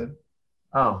episode.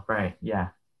 Oh, right. Yeah.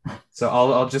 So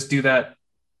I'll just do that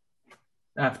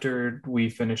after we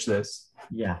finish this.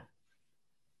 Yeah.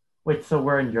 Wait, so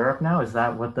we're in Europe now? Is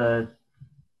that what the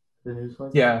news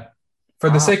was? Yeah. For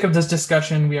the sake of this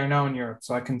discussion, we are now in Europe,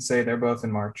 so I can say they're both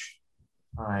in March.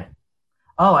 All right.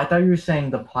 Oh, I thought you were saying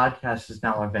the podcast is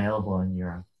now available in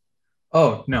Europe.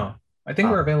 Oh, no. I think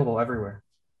we're available everywhere.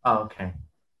 Oh, okay.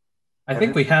 I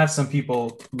think we have some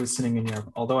people listening in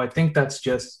Europe, although I think that's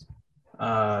just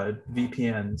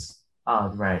VPNs. Oh,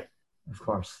 right. Of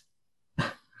course.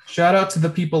 Shout out to the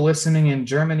people listening in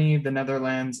Germany, the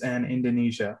Netherlands, and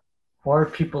Indonesia. Or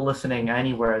people listening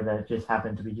anywhere that just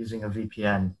happen to be using a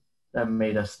VPN that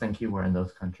made us think you were in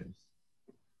those countries.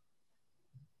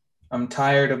 I'm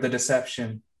tired of the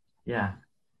deception. Yeah.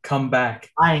 Come back.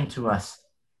 Lying to us.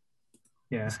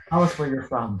 Yeah. Just tell us where you're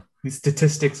from. These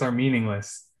statistics are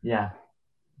meaningless. Yeah.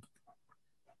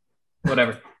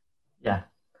 Whatever. Yeah.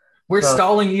 We're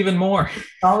stalling even more.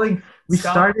 Stalling.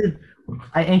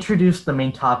 I introduced the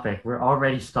main topic. We're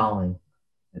already stalling.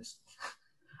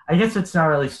 I guess it's not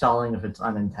really stalling if it's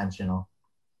unintentional.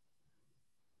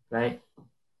 Right?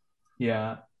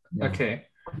 Yeah. Okay.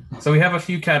 So we have a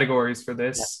few categories for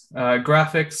this.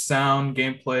 Graphics, sound,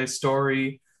 gameplay,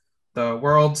 story, the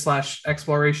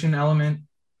world/exploration element.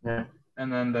 Yeah.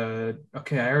 And then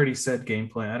I already said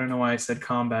gameplay. I don't know why I said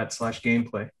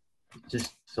combat/gameplay.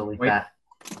 Just delete that.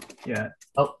 Yeah.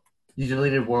 Oh, you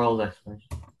deleted world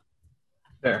exploration.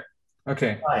 There.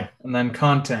 Okay. Right. And then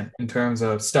content in terms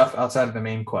of stuff outside of the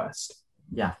main quest.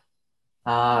 Yeah.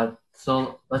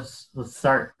 So let's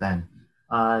start then.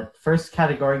 First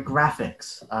category,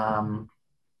 graphics.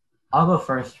 I'll go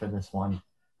first for this one.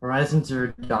 Horizon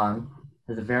Zero Dawn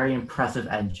has a very impressive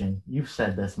engine. You've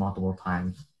said this multiple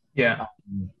times. Yeah.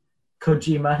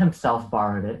 Kojima himself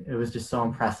borrowed it. It was just so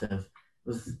impressive. It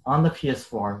was on the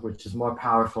PS4, which is more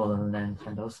powerful than the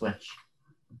Nintendo Switch.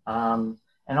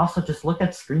 And also just look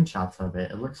at screenshots of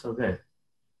it. It looks so good.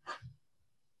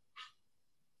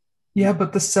 Yeah,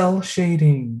 but the cell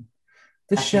shading.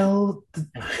 I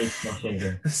hate cell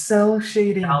shading. The cell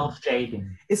shading. Cell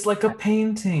shading. It's like a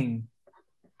painting.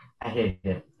 I hate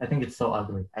it. I think it's so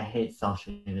ugly. I hate cell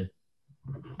shaded.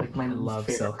 Like I love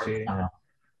cell shading. I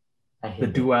hate the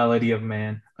duality of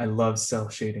man. I love cell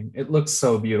shading. It looks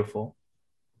so beautiful.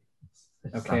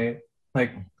 Okay.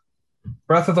 Like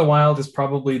Breath of the Wild is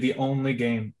probably the only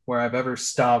game where I've ever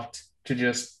stopped to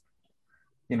just,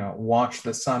 watch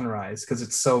the sunrise because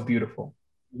it's so beautiful.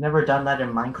 You've never done that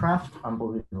in Minecraft?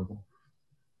 Unbelievable.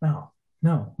 No.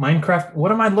 Minecraft.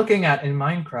 What am I looking at in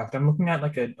Minecraft? I'm looking at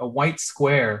like a white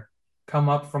square come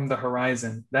up from the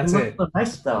horizon. That's it. Looks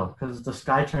nice though, because the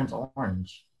sky turns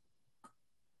orange.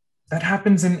 That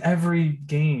happens in every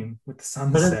game with the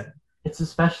sunset. But it's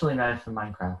especially nice in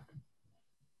Minecraft.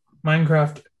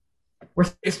 Minecraft.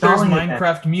 If there's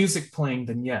Minecraft music playing,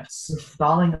 then yes. We're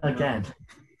stalling again.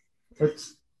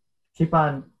 Let's keep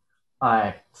on. All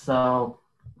right. So,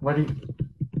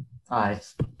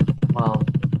 Alright. Well,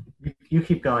 you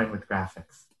keep going with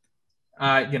graphics.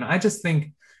 I just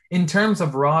think in terms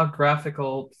of raw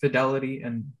graphical fidelity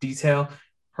and detail,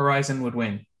 Horizon would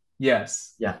win.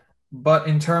 Yes. Yeah. But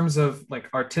in terms of like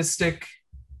artistic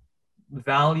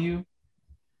value,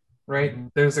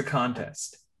 right? There's a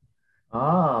contest.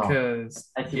 Oh, Because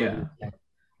I see what yeah. you're saying.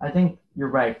 I think you're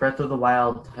right. Breath of the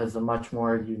Wild has a much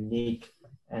more unique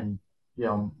and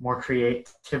more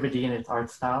creativity in its art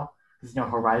style. Because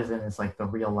Horizon is like the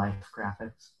real life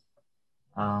graphics.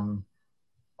 Um,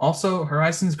 Also,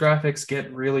 Horizon's graphics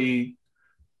get really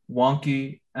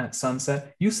wonky at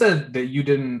sunset. You said that you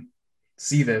didn't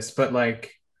see this, but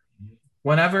like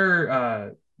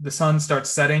whenever the sun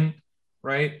starts setting,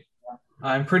 right?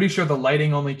 I'm pretty sure the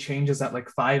lighting only changes at like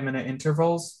 5 minute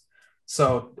intervals.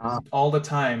 So all the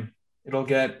time it'll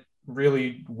get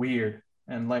really weird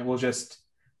and like will just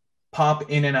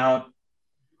pop in and out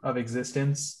of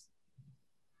existence.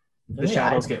 The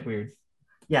shadows get weird.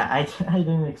 Yeah, I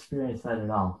didn't experience that at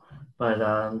all. But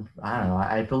I don't know.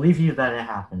 I believe you that it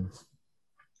happens.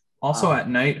 Also at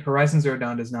night, Horizon Zero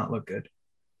Dawn does not look good.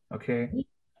 Okay.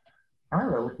 I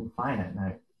remember looking fine at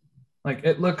night. Like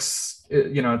it looks,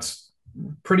 it's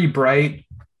pretty bright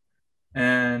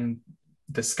and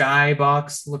the sky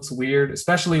box looks weird,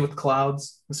 especially with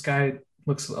clouds. The sky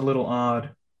looks a little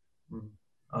odd.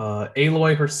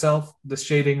 Aloy herself, the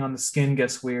shading on the skin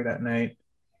gets weird at night.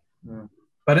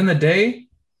 But in the day,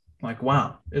 like,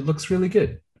 wow, it looks really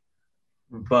good.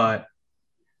 But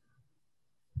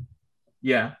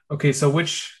yeah. Okay, so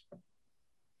which...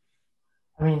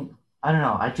 I mean, I don't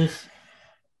know.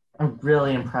 I'm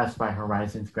really impressed by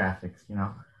Horizon's graphics,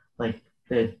 like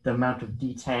the amount of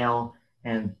detail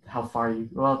and how far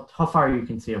you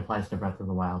can see applies to Breath of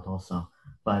the Wild also.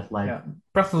 But like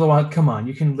Breath of the Wild, come on,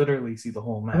 you can literally see the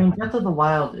whole map. I mean, Breath of the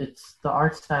Wild, it's the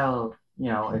art style,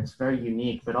 it's very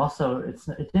unique, but also it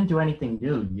didn't do anything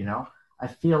new, I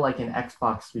feel like an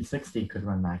Xbox 360 could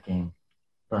run that game.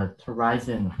 But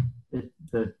Horizon,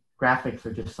 the graphics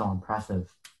are just so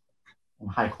impressive and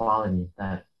high quality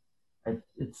that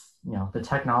it's the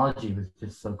technology was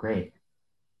just so great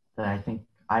that I think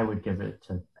I would give it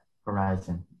to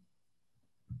Horizon.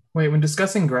 Wait, when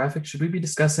discussing graphics, should we be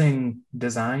discussing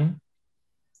design?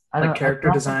 Like character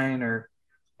design or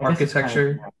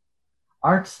architecture?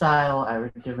 Art style, I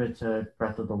would give it to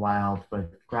Breath of the Wild,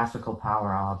 but graphical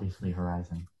power, obviously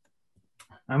Horizon.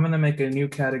 I'm going to make a new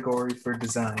category for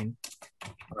design.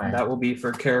 Right. That will be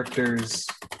for characters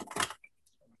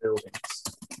buildings.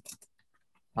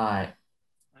 All right.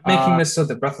 I'm making this so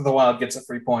that Breath of the Wild gets a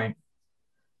free point.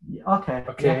 Okay.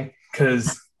 Okay,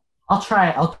 because... I'll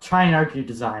try and argue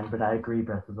design, but I agree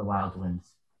Breath of the Wild wins.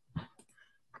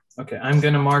 Okay, I'm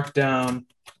going to mark down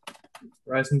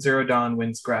Horizon Zero Dawn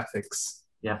wins graphics.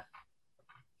 Yeah.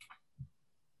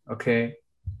 Okay.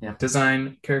 Yeah.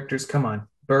 Design, characters, come on.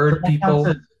 Bird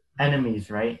people.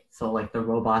 Enemies, right? So like the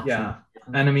robots. Yeah,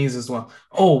 enemies as well.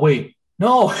 Oh, wait.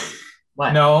 No.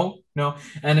 What? No.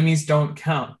 Enemies don't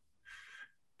count.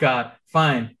 God,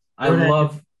 fine. I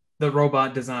love the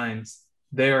robot designs.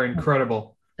 They are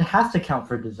incredible. It has to count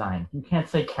for design. You can't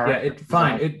say character. Yeah,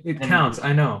 fine. It counts.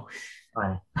 I know.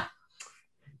 Fine.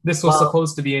 This was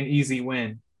supposed to be an easy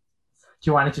win. Do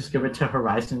you want to just give it to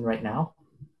Horizon right now?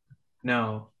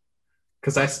 No,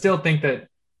 because I still think that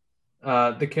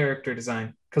the character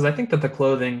design, because I think that the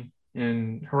clothing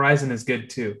in Horizon is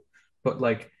good too, but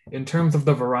like in terms of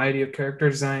the variety of character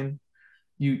design,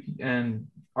 and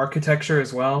architecture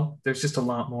as well, there's just a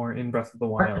lot more in Breath of the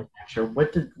Wild. Architecture.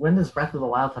 When does Breath of the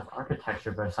Wild have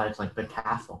architecture besides like the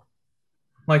castle?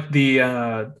 Like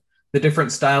the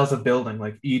different styles of building,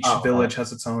 like each village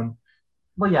has its own.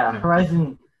 Well, yeah,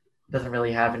 Horizon doesn't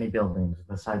really have any buildings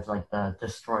besides like the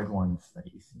destroyed ones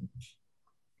that you see.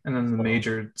 And then the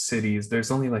major cities.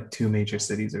 There's only like 2 major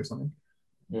cities or something.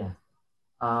 Yeah.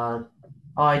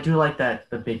 I do like that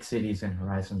the big cities in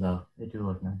Horizon though. They do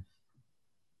look nice.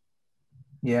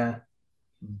 Yeah.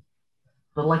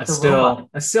 But like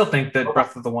I still think that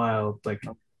Breath of the Wild, like,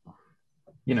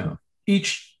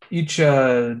 each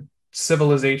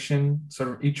civilization, sort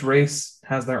of each race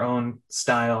has their own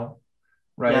style,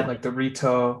 right? Yeah. Like the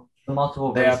Rito, the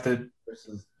multiple they have the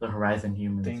versus the Horizon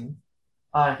humans. Thing.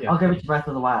 I'll give it to Breath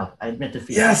of the Wild. I admit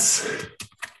defeat. Yes,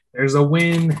 there's a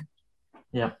win.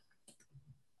 Yep.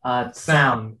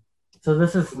 Sound. So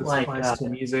this is this like applies to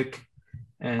music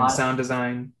and sound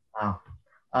design. Oh.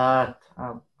 I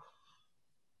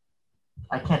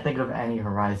can't think of any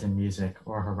Horizon music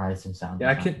or Horizon sound.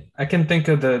 Yeah, I can think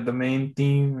of the main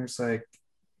theme. It's like,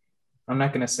 I'm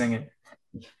not gonna sing it.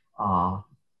 Aw.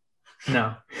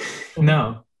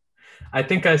 No. I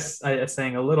think I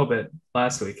sang a little bit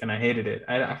last week and I hated it.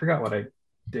 I forgot what I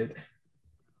did.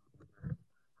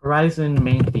 Horizon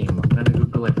main theme. I'm gonna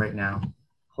Google it right now.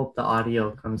 Hope the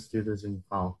audio comes through the Zoom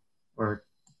call. Or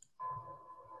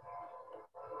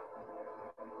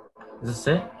is this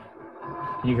it?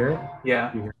 Can you hear it?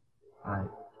 Yeah. You hear it? All right.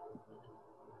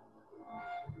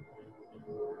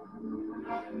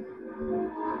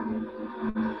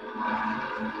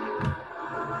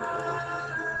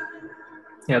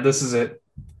 Yeah, this is it.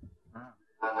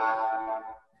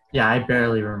 Yeah, I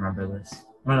barely remember this.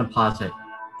 I'm gonna pause it.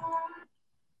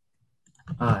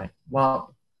 All right.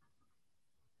 Well,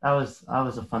 that was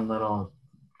a fun little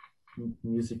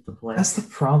music to play. That's the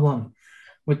problem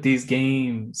with these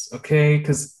games, okay?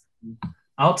 Because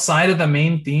outside of the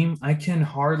main theme, I can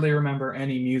hardly remember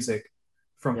any music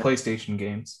from PlayStation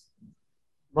games.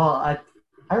 Well,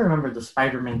 I remember the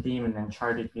Spider-Man theme and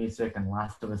Uncharted music and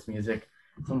Last of Us music,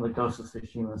 some of the Ghost of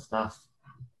Tsushima stuff.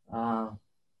 I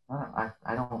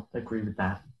don't agree with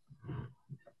that.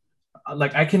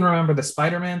 Like I can remember the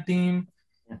Spider-Man theme,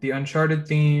 the Uncharted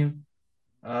theme,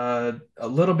 a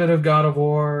little bit of God of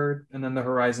War, and then the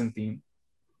Horizon theme.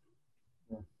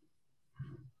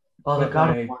 Well, the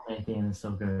God of War theme is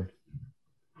so good.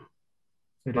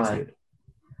 It is good.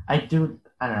 I don't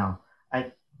know.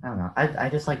 I don't know. I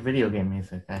just like video game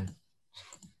music. Yeah,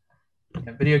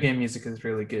 video game music is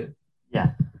really good.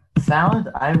 Yeah. Sound,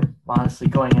 I'm honestly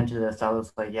going into this, I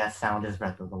was like, yeah, sound is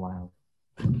Breath of the Wild.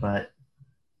 But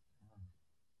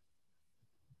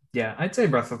yeah, I'd say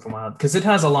Breath of the Wild because it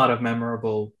has a lot of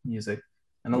memorable music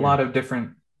and a lot of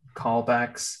different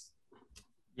callbacks.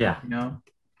 Yeah. You know?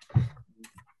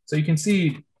 So you can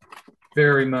see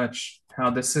very much how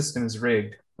the system is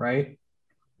rigged, right?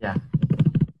 Yeah.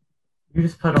 You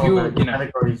just put all the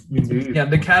categories you do. Yeah,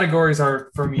 the categories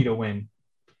are for me to win.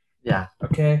 Yeah.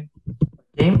 Okay.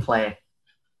 Gameplay,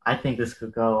 I think this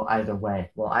could go either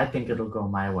way. Well, I think it'll go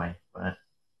my way, but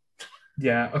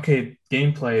yeah, okay.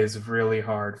 Gameplay is really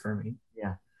hard for me.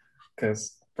 Yeah.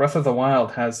 Because Breath of the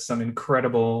Wild has some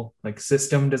incredible like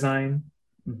system design,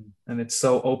 and it's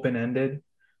so open-ended,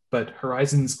 but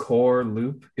Horizon's core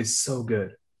loop is so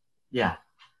good. Yeah.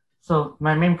 So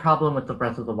my main problem with the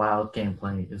Breath of the Wild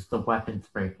gameplay is the weapons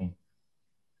breaking.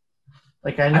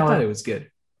 Like I thought it was good.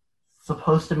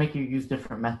 Supposed to make you use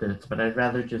different methods, but I'd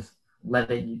rather just I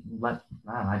don't know,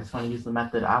 I just want to use the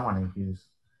method I want to use.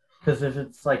 Because if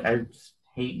it's like I just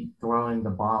hate throwing the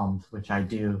bombs, which I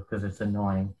do because it's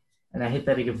annoying, and I hate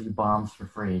that it gives you bombs for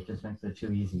free. It just makes it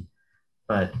too easy.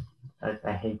 But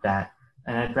I hate that,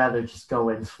 and I'd rather just go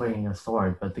in swinging a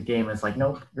sword. But the game is like,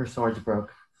 nope, your sword's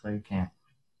broke, so you can't.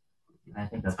 I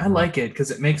think that's. I like it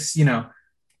because it makes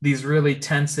these really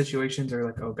tense situations are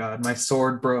like, oh god, my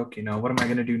sword broke. What am I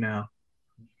gonna do now?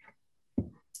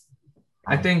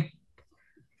 I think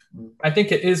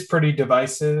it is pretty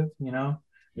divisive, Yeah.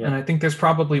 And I think there's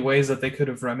probably ways that they could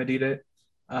have remedied it.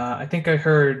 I think I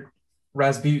heard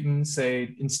Rasputin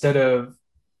say instead of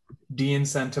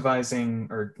de-incentivizing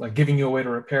or like giving you a way to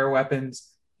repair weapons,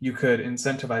 you could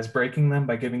incentivize breaking them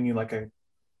by giving you like a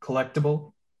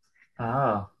collectible.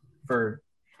 For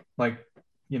like,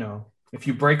 if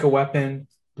you break a weapon,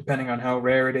 depending on how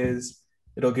rare it is,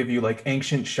 it'll give you like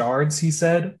ancient shards, he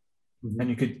said.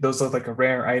 And those are like a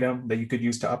rare item that you could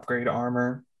use to upgrade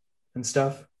armor and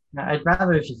stuff. I'd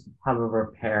rather just have a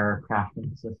repair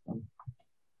crafting system.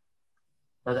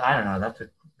 But I don't know, that's a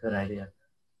good idea.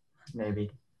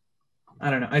 Maybe. I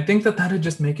don't know. I think that'd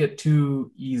just make it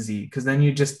too easy because then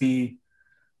you'd just be,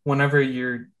 whenever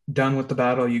you're done with the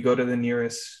battle, you go to the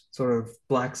nearest sort of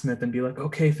blacksmith and be like,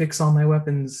 okay, fix all my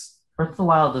weapons. Breath of the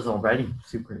Wild is already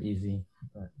super easy.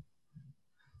 But...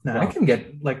 No, I can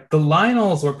get, like, the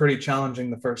Lionels were pretty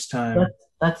challenging the first time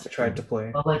I tried to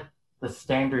play. But, like, the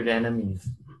standard enemies,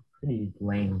 pretty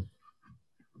lame.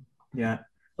 Yeah.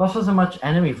 There also isn't much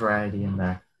enemy variety in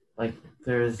there. Like,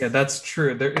 there's... Yeah, that's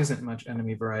true. There isn't much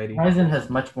enemy variety. Horizon has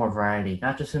much more variety,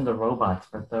 not just in the robots,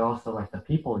 but they're also, like, the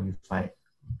people you fight,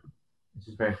 which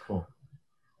is very cool.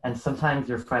 And sometimes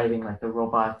you're fighting, like, the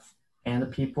robots and the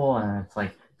people, and it's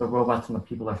like the robots and the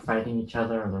people are fighting each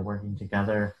other or they're working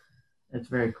together. It's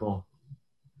very cool.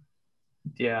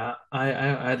 Yeah,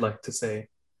 I'd like to say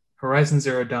Horizon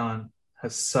Zero Dawn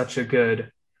has such a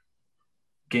good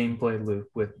gameplay loop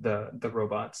with the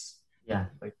robots. Yeah.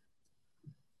 Like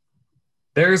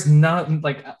there is nothing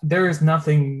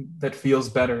that feels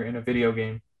better in a video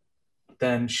game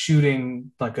than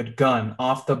shooting like a gun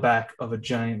off the back of a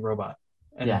giant robot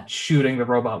and shooting the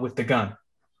robot with the gun.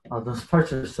 Oh, those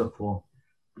parts are so cool.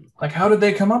 Like, how did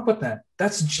they come up with that?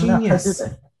 That's genius.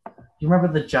 Do you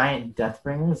remember the giant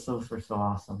Deathbringers? Those were so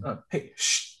awesome. Hey,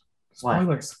 shh.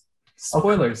 Spoilers. Oh, come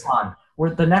Spoilers. on.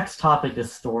 The next topic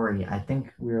is story. I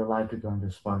think we're allowed to go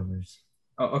into spoilers.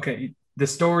 Oh, okay. The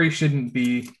story shouldn't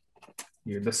be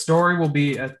here. The story will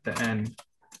be at the end.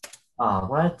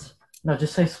 What? No,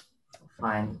 just say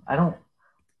fine. I don't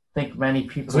think many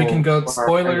So we can people go are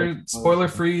afraid of spoiler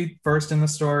spoilers. free first in the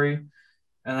story,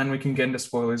 and then we can get into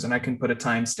spoilers, and I can put a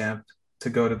timestamp to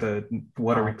go to the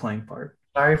what are we Uh, playing part.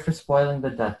 Sorry for spoiling the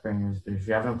Deathbringers, but if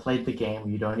you haven't played the game,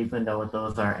 you don't even know what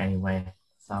those are anyway.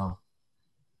 So,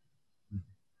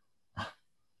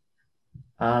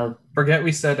 uh, Forget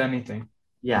we said anything.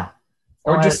 yeah.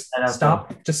 Go Or ahead and just edit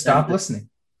out stop listening.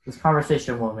 this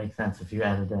conversation won't make sense if you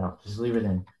edit it out. Just leave it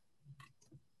in.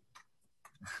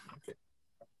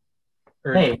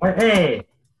 Or Hey!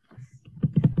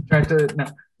 try to no.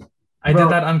 I Bro,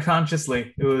 did that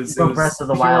unconsciously. It was Breath of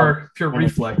the Wild. pure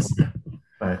reflex.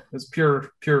 But It was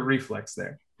pure reflex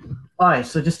there. all right,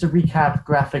 so just to recap: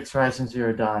 graphics Horizon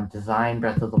Zero Dawn, design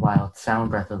Breath of the Wild, sound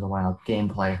Breath of the Wild,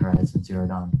 gameplay Horizon Zero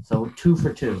Dawn. So 2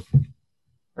 for 2,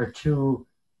 or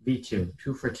 2v2.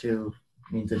 2 for 2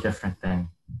 means a different thing,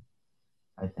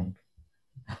 I think.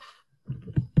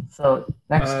 So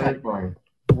next category: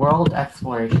 world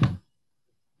exploration.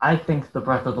 I think the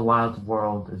Breath of the Wild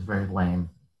world is very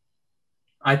lame.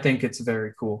 I think it's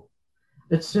very cool.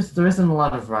 It's just there isn't a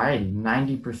lot of variety.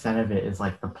 90% of it is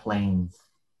like the plains,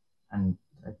 and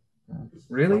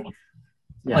Really?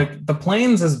 Yeah. Like the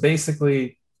plains is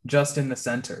basically just in the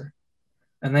center.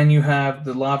 And then you have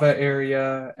the lava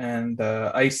area and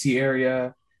the icy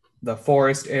area, the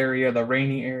forest area, the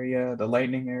rainy area, the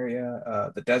lightning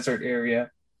area, the desert area.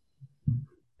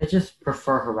 I just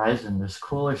prefer Horizon. There's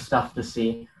cooler stuff to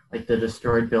see, like the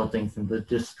destroyed buildings and the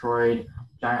destroyed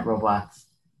giant robots.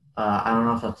 I don't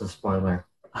know if that's a spoiler,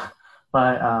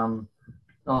 but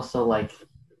also like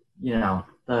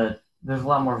there's a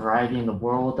lot more variety in the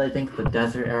world. I think the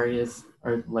desert areas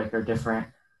are different.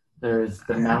 There's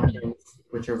the mountains,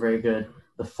 which are very good.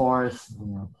 The forests,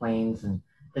 plains, and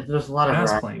there's a lot of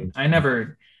variety. I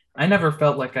never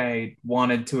felt like I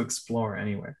wanted to explore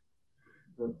anywhere.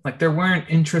 Like there weren't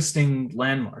interesting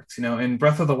landmarks, In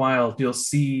Breath of the Wild, you'll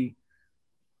see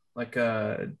like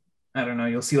I don't know,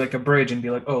 you'll see like a bridge and be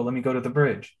like, oh, let me go to the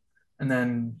bridge, and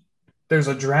then there's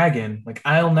a dragon. Like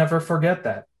I'll never forget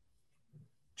that.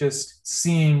 Just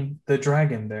seeing the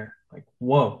dragon there, like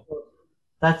whoa.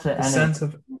 That's it. The sense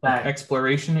of like,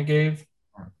 exploration it gave.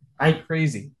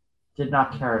 Crazy. Did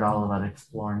not care at all about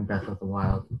exploring Breath of the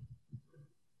Wild.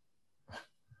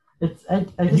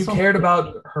 You cared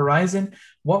about Horizon?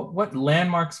 What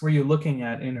landmarks were you looking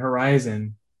at in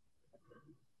Horizon?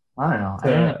 I don't know. I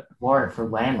didn't explore it for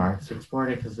landmarks. I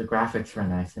explored it because the graphics were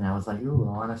nice, and I was like, ooh,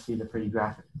 I want to see the pretty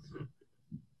graphics.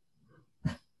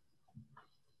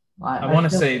 I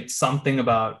want to say something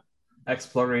about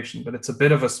exploration, but it's a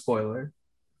bit of a spoiler.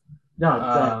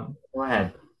 No, go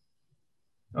ahead.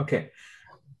 Okay.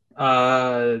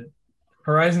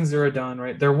 Horizon Zero Dawn,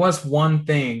 right? There was one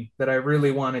thing that I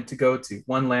really wanted to go to,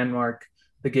 one landmark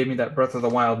that gave me that Breath of the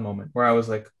Wild moment where I was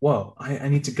like, whoa, I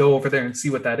need to go over there and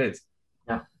see what that is.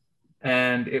 Yeah.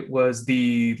 And it was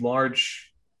the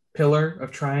large pillar of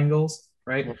triangles,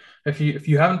 right? Yeah. If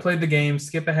you haven't played the game,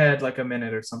 skip ahead like a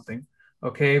minute or something.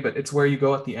 Okay, but it's where you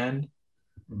go at the end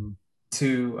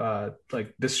to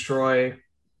like destroy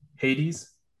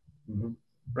Hades,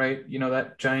 right?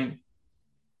 That giant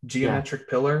geometric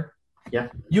pillar. Yeah.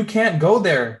 You can't go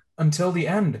there until the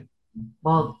end.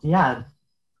 Well, yeah,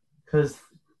 because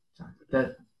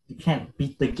you can't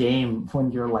beat the game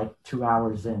when you're like 2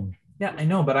 hours in. Yeah, I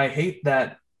know, but I hate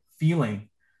that feeling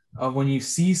of when you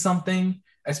see something,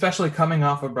 especially coming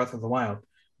off of Breath of the Wild,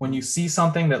 when you see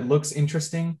something that looks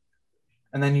interesting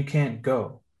and then you can't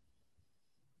go.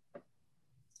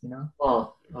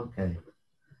 Well, okay.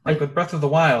 Like with Breath of the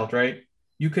Wild, right?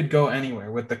 You could go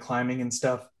anywhere with the climbing and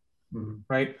stuff,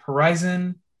 right?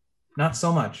 Horizon, not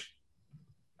so much.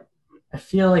 I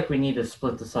feel like we need to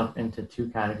split this up into 2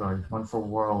 categories, one for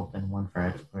world and one for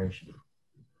exploration.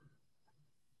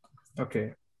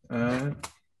 Okay.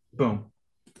 Boom.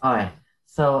 All right.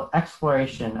 So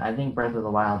exploration, I think Breath of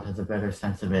the Wild has a better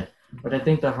sense of it, but I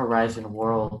think the Horizon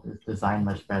world is designed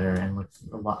much better and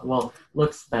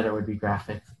looks better would be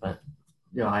graphics, but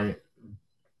do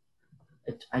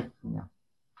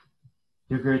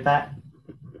you agree with that?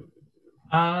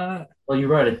 Well, you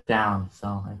wrote it down,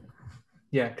 so.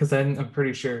 Yeah, because I'm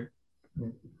pretty sure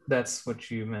that's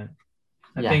what you meant.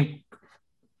 I think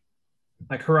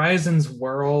like Horizon's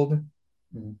world.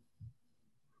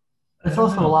 It's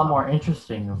also a lot more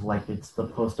interesting of like it's the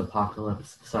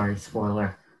post-apocalypse. Sorry,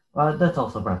 spoiler. That's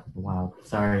also Breath of the Wild.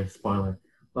 Sorry, spoiler.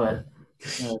 But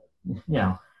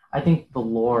I think the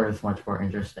lore is much more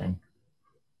interesting.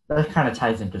 that kind of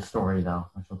ties into story though,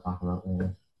 which we'll talk about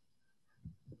later.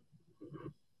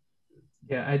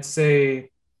 Yeah, I'd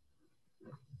say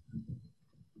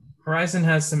Horizon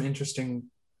has some interesting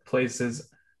places.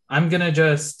 I'm gonna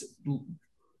just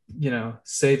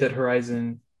say that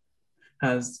Horizon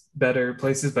has better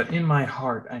places, but in my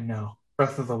heart, I know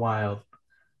Breath of the Wild.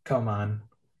 Come on.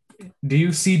 Do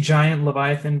you see giant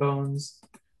Leviathan bones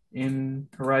in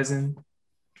Horizon?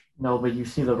 No, but you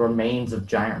see the remains of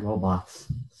giant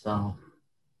robots. So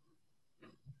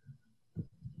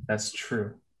That's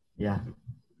true. yeah,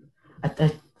 I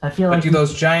feel But like do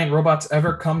those giant robots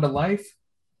ever come to life?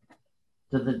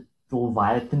 did the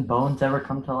Leviathan bones ever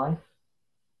come to life?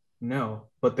 No,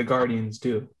 but the Guardians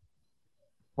do.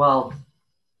 Well,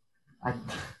 I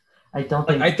I don't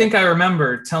Like think. I think I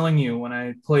remember telling you when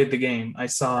I played the game, I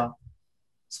saw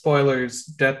spoilers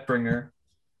Deathbringer,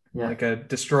 Yeah, like a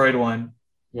destroyed one.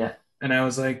 yeah, And I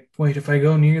was like, wait, if I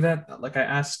go near that, like I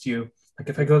asked you, like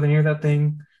if I go near that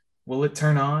thing, will it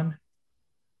turn on?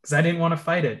 Because I didn't want to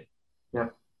fight it. yeah.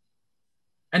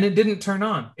 And it didn't turn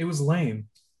on. It was lame.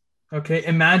 Okay.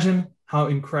 Imagine how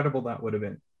incredible that would have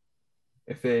been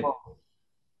if it Well,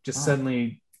 just oh.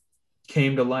 suddenly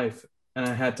came to life and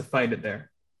I had to fight it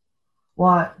there.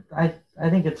 Well, I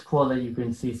think it's cool that you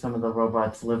can see some of the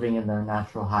robots living in their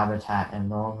natural habitat,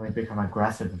 and they'll only become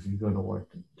aggressive if you go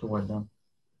toward them.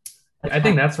 That's I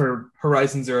think kind of, that's where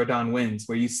Horizon Zero Dawn wins,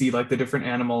 where you see like the different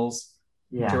animals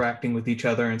yeah, interacting with each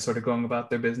other and sort of going about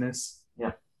their business.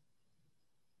 yeah,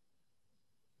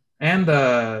 And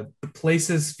the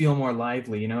places feel more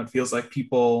lively. It feels like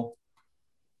people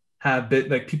have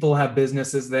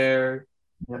businesses there.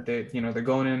 yeah, They're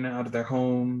going in and out of their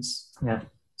homes, yeah,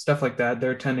 stuff like that.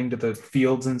 They're tending to the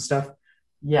fields and stuff.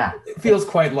 yeah. It feels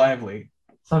quite lively.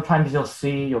 Sometimes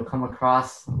you'll come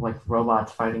across like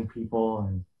robots fighting people,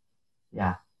 and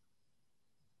yeah,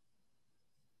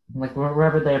 like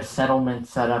wherever they have settlements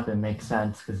set up, it makes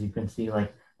sense because you can see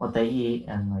like what they eat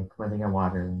and like where they get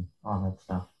water and all that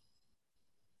stuff.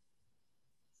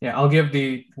 Yeah, I'll give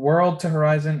the world to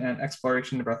Horizon and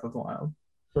exploration to Breath of the Wild.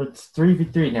 So it's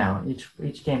 3v3 now.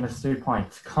 Each game has 3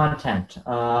 points. Content.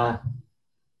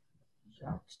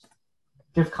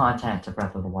 Give content to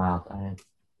Breath of the Wild.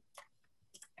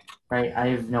 I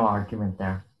have no argument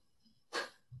there.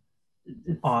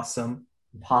 It's Awesome.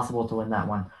 impossible to win that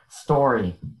one.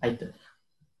 Story.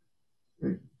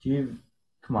 Do you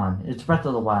come on? It's Breath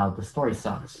of the Wild. The story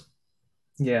sucks.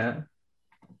 Yeah.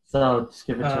 So just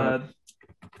give it to it.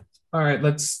 All right,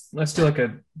 let's do like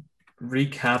a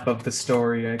recap of the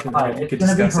story. We It's could gonna be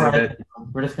discuss it a Horizon. bit.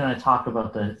 We're just gonna talk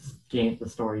about the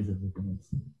stories of the games.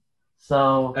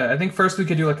 So I think first we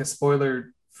could do like a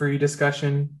spoiler-free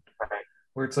discussion right.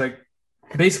 where it's like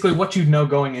basically what you know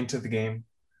going into the game.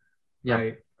 Yeah.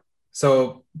 Right.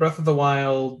 So Breath of the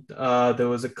Wild, there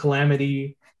was a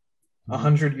calamity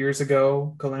 100 years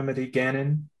ago, Calamity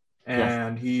Ganon,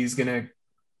 and he's gonna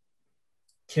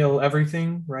kill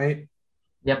everything, right?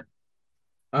 Yep.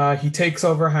 He takes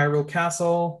over Hyrule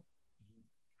Castle.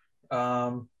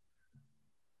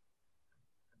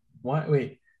 What?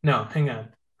 Wait, no, hang on.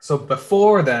 So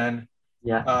before then,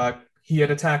 Yeah. he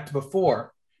had attacked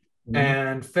before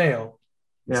and failed.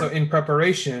 Yeah. So in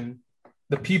preparation,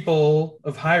 the people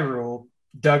of Hyrule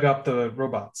dug up the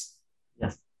robots.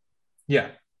 Yes.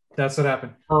 Yeah, that's what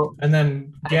happened. Oh, and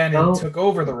then Ganon took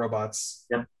over the robots.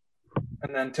 Yep.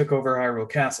 And then took over Hyrule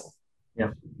Castle.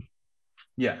 Yep.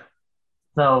 Yeah.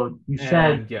 So you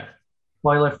said yeah.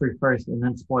 Spoiler free first and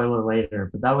then spoiler later,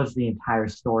 but that was the entire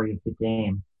story of the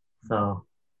game. So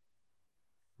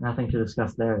nothing to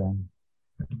discuss there then.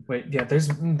 Wait, yeah,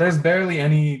 there's barely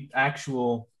any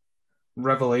actual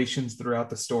revelations throughout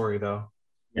the story though.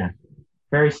 Yeah.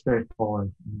 Very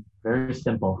straightforward. Very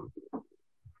simple.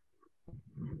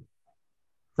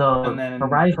 So and then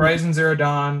Horizon Zero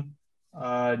Dawn,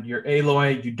 you're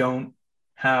Aloy, you don't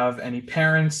have any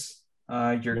parents,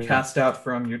 you're cast out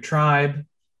from your tribe.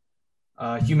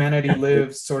 Humanity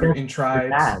lives sort of in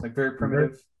tribes, like very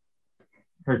primitive.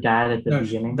 Her dad at the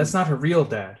beginning. That's not her real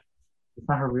dad. It's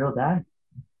not her real dad?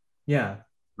 Yeah.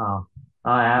 Oh.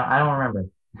 I don't remember.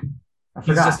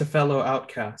 He's just a fellow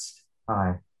outcast. All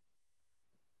right.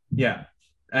 Yeah.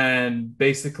 And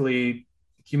basically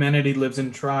humanity lives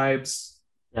in tribes.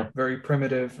 Yep. Very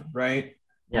primitive, right?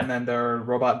 Yep. And then there are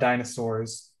robot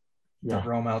dinosaurs that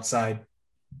roam outside.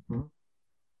 Mm-hmm.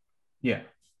 Yeah.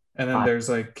 And then there's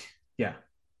like, yeah.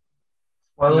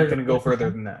 Spoiler, I'm not going to go further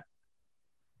than that.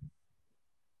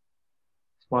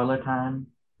 Spoiler time?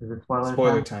 Is it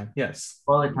spoiler time? Yes.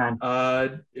 Spoiler time.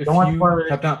 If you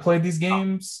have not played these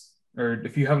games, or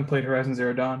if you haven't played Horizon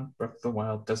Zero Dawn, Breath of the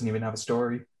Wild doesn't even have a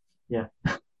story. Yeah.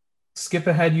 skip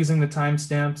ahead using the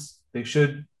timestamps. They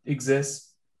should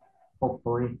exist.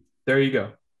 Hopefully. There you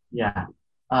go. Yeah.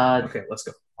 Uh, Okay, let's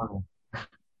go.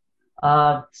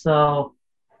 okay. So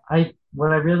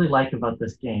what I really like about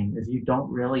this game is you don't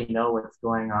really know what's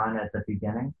going on at the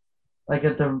beginning. Like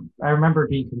I remember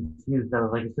being confused. I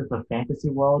was like, is this a fantasy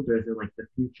world or is it like the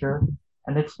future?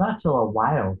 And it's not till a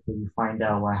while till you find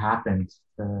out what happened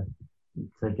to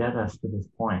get us to this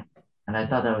point. And I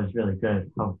thought that was really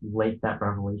good how late that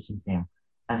revelation came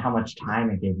and how much time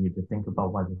it gave you to think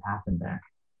about what had happened there.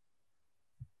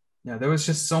 Yeah, there was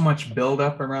just so much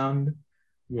buildup around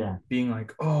Yeah, being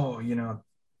like, oh,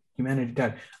 humanity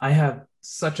died. I have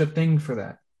such a thing for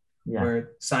that, yeah, where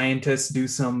scientists do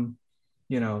some,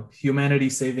 humanity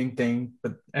saving thing,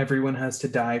 but everyone has to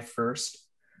die first.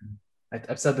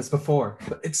 I've said this before,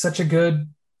 but it's such a good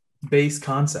base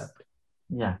concept.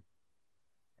 yeah.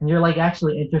 And you're like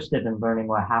actually interested in learning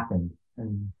what happened.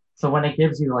 And so when it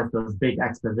gives you like those big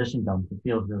exposition dumps, it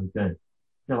feels really good.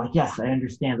 You're like, yes, I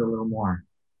understand a little more.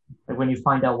 Like when you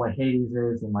find out what Hades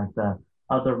is and like the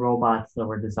other robots that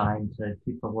were designed to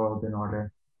keep the world in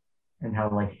order and how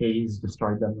like Hades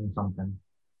destroyed them or something.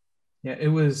 Yeah, it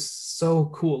was so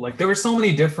cool. Like there were so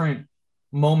many different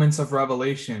moments of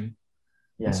revelation and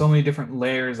Yeah, so many different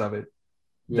layers of it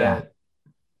yeah. that,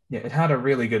 yeah, it had a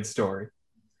really good story.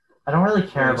 I don't really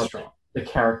care Really about strong. the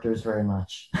characters very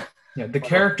much. Yeah, the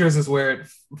characters is where it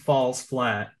falls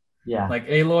flat. Yeah, Like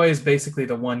Aloy is basically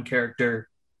the one character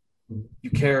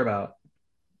you care about.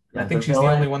 I yeah. The think she's the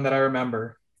only villain. one that I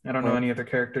remember. I don't know any other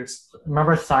characters.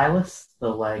 Remember Silas, the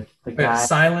Oh, yeah, guy.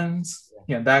 Silence.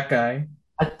 Yeah, that guy.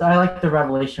 I like the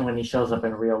revelation when he shows up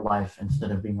in real life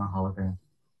instead of being a hologram.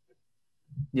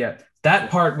 Yeah, that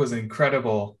part was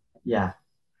incredible. Yeah,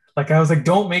 Like I was like,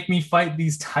 don't make me fight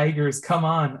these tigers. Come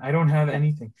on, I don't have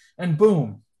anything. And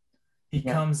boom, he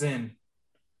yeah, comes in.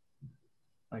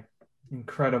 Like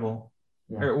incredible.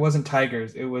 yeah, Or it wasn't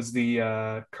tigers, it was the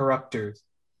corruptors.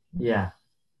 yeah,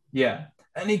 Yeah.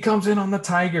 And he comes in on the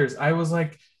tigers. I was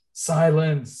like,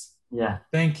 silence. yeah.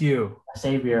 Thank you.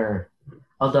 Savior.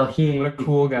 Although What a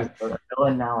cool he's guy. a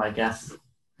villain now, I guess.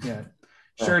 Yeah.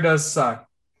 But Sure does suck. yeah,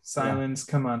 Silence,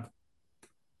 come on.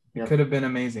 It yep. could have been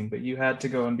amazing, but you had to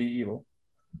go and be evil.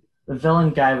 The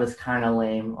villain guy was kind of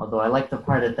lame. Although I like the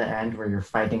part at the end where you're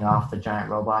fighting off the giant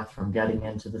robots from getting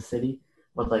into the city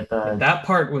with like Yeah, the that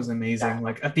part was amazing.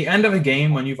 Like at the end of a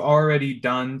game, when you've already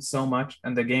done so much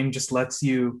and the game just lets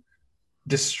you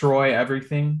destroy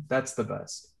everything, that's the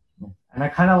best. and I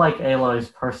kind of like Aloy's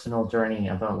personal journey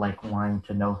about like wanting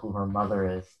to know who her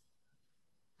mother is.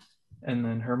 And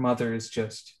then her mother is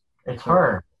just It's her.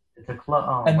 her. It's a clone.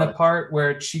 Oh, And the what? part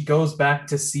where she goes back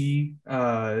to see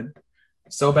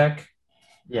Sobek,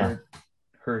 Yeah,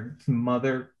 her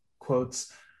mother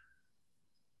quotes,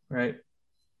 right?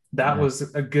 That yeah,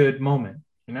 was a good moment,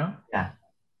 yeah.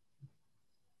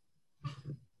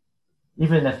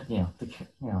 Even if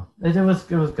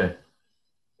it was good.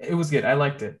 It was good. I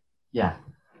liked it. Yeah.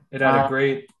 It had a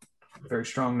great, very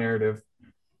strong narrative. Yeah.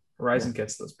 Horizon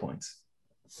gets those points.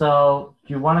 So,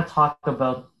 do you want to talk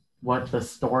about what the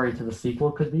story to the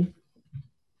sequel could be?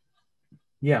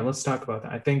 Yeah, let's talk about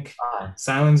that. I think Uh,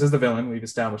 Silence is the villain. We've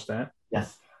established that.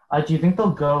 yes. Do you think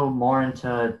they'll go more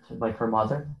into like her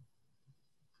mother,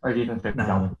 or do you think they're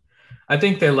done with? No, I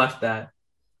think they left that.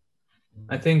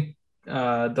 I think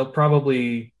they'll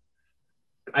probably.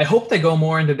 I hope they go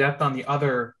more into depth on the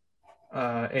other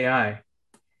AI.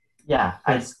 Yeah,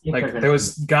 I think they're Like gonna. there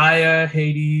was Gaia,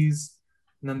 Hades,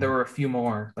 and then there were a few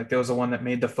more. Like there was the one that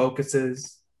made the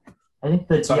focuses. I think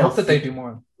the So I hope that they do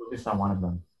more. focus on one of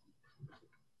them.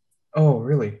 Oh,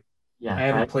 really? Yeah, I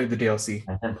haven't played the DLC.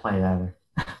 I didn't play it either.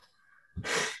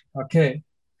 Okay.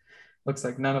 Looks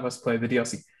like none of us played the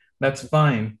DLC. That's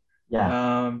fine.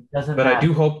 Yeah, doesn't But I matter.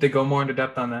 do hope they go more into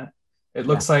depth on that. It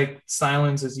looks like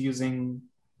Silence is using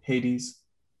Hades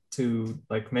to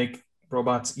like make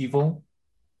robots evil.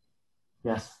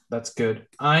 Yes. That's good.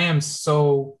 I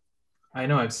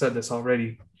know I've said this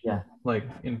already, Yeah. like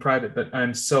in private, but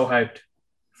I'm so hyped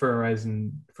for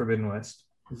Horizon Forbidden West.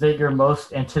 Is it your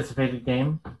most anticipated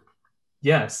game,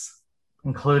 Yes.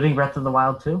 including Breath of the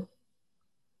Wild 2?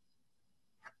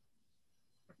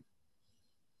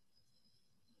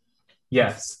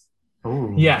 Yes.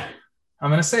 Ooh. Yeah. I'm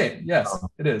going to say it. Yes, Oh.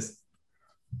 it is.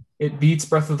 It beats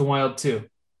Breath of the Wild 2.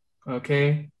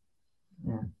 Okay.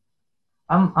 Yeah.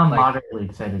 I'm moderately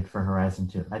excited for Horizon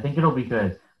 2. I think it'll be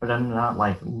good, but I'm not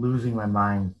like losing my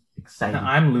mind excited.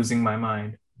 I'm losing my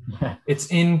mind. Yeah. It's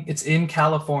in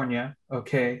California.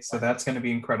 Okay. So that's going to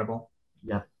be incredible.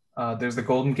 Yep. There's the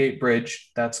Golden Gate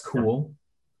Bridge. That's cool.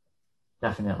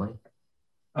 Definitely.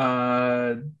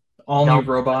 All new Nope.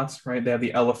 robots, right? They have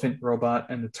the elephant robot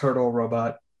and the turtle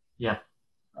robot, Yep.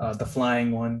 the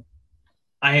flying one.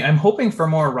 I'm hoping for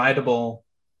more rideable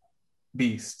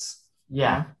beasts.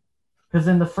 Yeah. Because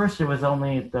in the first, it was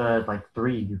only the like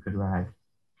 3 you could ride.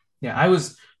 Yeah, I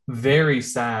was very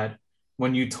sad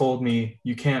when you told me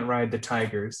you can't ride the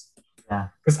tigers. Yeah.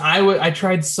 Because I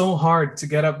tried so hard to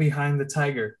get up behind the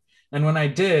tiger. And when I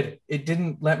did, it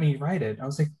didn't let me ride it. I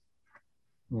was like,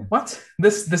 Yeah. what?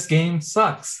 This game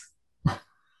sucks.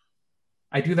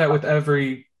 I do that with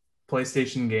every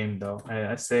PlayStation game, though.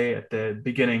 I say at the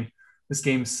beginning, this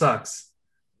game sucks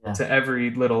Yeah. to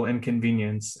every little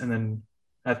inconvenience. And then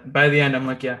by the end, I'm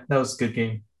like, yeah, that was a good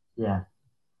game. Yeah.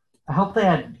 I hope they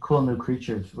had cool new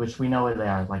creatures, which we know what they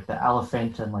are, like the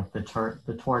elephant and like the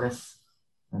tortoise,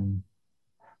 and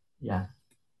yeah,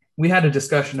 We had a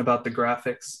discussion about the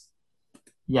graphics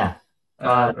yeah,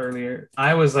 earlier.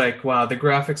 I was like, wow, the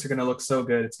graphics are going to look so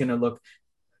good. It's going to look,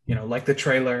 like the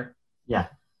trailer. yeah.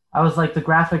 I was like, the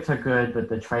graphics are good, but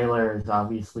the trailer is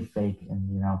obviously fake,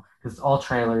 and because all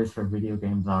trailers for video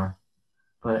games are.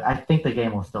 But I think the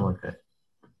game will still look good.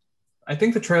 I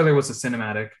think the trailer was a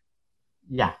cinematic,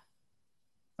 Yeah.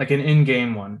 like an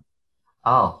in-game one,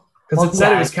 Oh. because Well, it said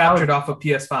yeah, it was captured off of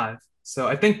PS5. So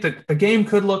I think that the game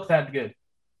could look that good.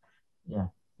 Yeah,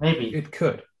 maybe. It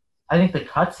could. I think the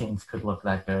cutscenes could look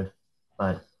that good,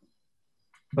 but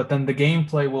then the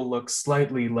gameplay will look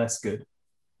slightly less good.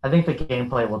 I think the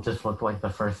gameplay will just look like the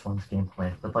first one's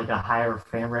gameplay, with like a higher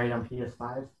frame rate on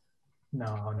PS5.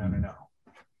 No.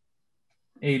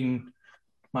 Aiden,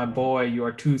 my boy, you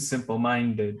are too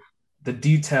simple-minded. The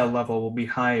detail level will be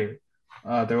higher.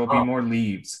 There will be more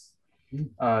leaves.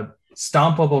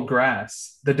 Stompable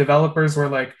grass. The developers were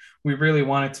like, we really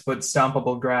wanted to put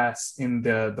stompable grass in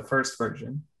the first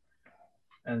version,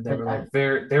 and they were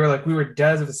like, we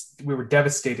were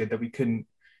devastated that we couldn't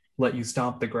let you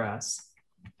stomp the grass.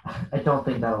 I don't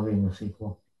think that'll be in the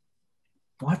sequel.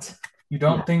 What? You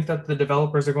don't think that the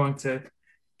developers are going to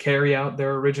carry out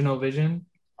their original vision?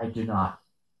 I do not.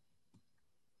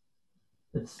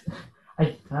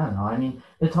 I don't know. I mean,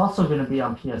 it's also going to be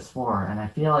on PS4, and I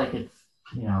feel like it's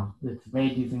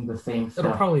made using the same stuff.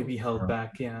 It'll probably be held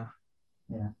back, yeah.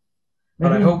 Yeah.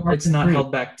 But I hope it's not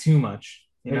held back too much.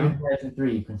 Maybe in Horizon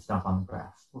 3 you can stomp on the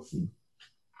grass. We'll see.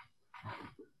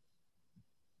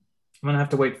 I'm going to have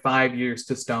to wait 5 years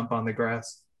to stomp on the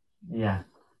grass. Yeah.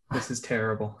 This is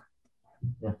terrible.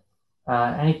 Yeah.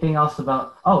 Anything else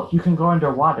about... Oh, you can go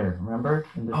underwater, remember?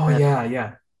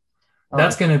 Yeah.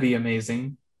 That's going to be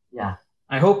amazing. Yeah.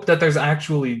 I hope that there's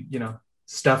actually,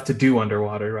 stuff to do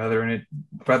underwater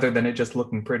rather than it just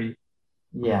looking pretty.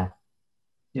 Yeah.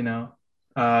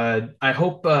 I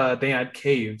hope they add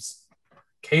caves.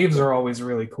 Caves are always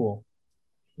really cool.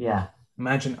 Yeah.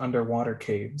 Imagine underwater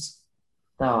caves.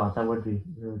 Oh, that would be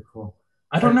really cool.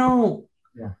 I don't know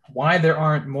why there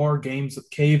aren't more games with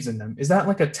caves in them. Is that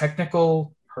like a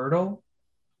technical hurdle?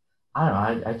 I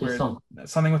don't know. I just don't...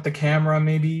 Something with the camera,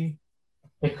 maybe?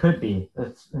 It could be.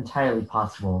 It's entirely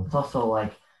possible. It's also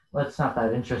like, well, it's not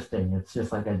that interesting. It's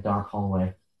just like a dark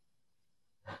hallway.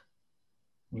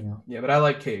 Yeah, but I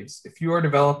like caves. If you are a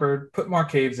developer, put more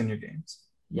caves in your games.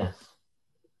 Yes.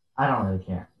 I don't really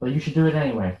care. But you should do it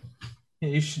anyway. Yeah,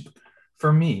 you should.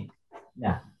 For me.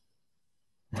 Yeah.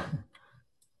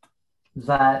 Is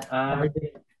that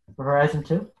everything for Horizon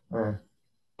 2? Or...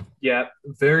 Yeah,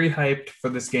 very hyped for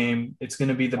this game. It's going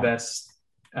to be the best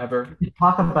ever. You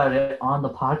talk about it on the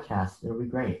podcast. It'll be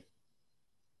great.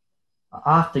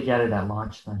 I'll have to get it at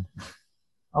launch then.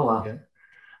 Oh, well. Yeah.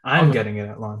 I'm getting it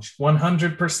at launch.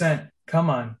 100%. Come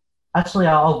on. Actually,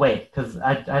 I'll wait because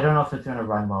I don't know if it's going to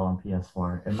run well on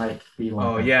PS4. It might be one.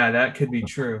 Oh, yeah, that could be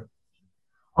true.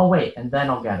 I'll wait and then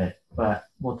I'll get it. But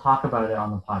we'll talk about it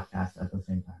on the podcast at the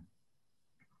same time.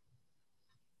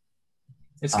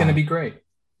 It's going to be great.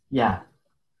 Yeah.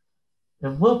 It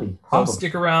will be. Probably. So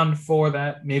stick around for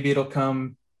that. Maybe it'll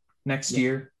come next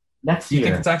year. Next year. Do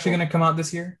you think it's actually going to come out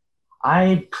this year?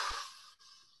 I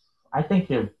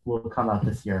think it will come out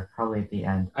this year, probably at the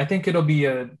end. I think it'll be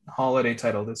a holiday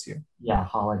title this year. Yeah,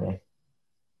 holiday.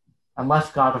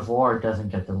 Unless God of War doesn't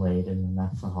get delayed, and then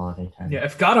that's the holiday title. Yeah,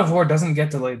 if God of War doesn't get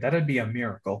delayed, that'd be a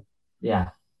miracle. Yeah.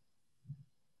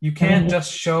 You can't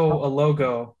just show a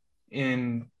logo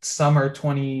in summer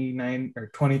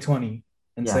 2020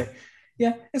 and say,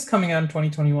 yeah, it's coming out in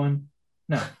 2021.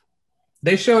 No.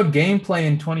 They showed gameplay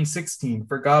in 2016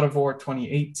 for God of War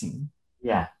 2018.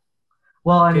 Yeah.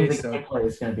 Well, I mean, the gameplay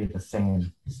is going to be the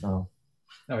same, so.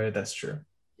 Oh, yeah, that's true.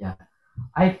 Yeah.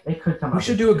 It could come out. We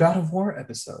should do a God of War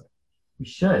episode. We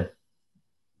should.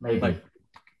 Maybe. Like,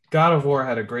 God of War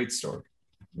had a great story.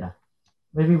 Yeah.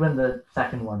 maybe when the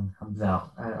second one comes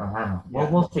out. I don't know. Yeah.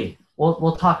 We'll see.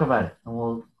 We'll talk about it and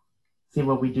we'll see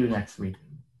what we do next week.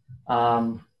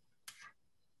 Um,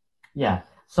 yeah.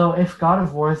 So if God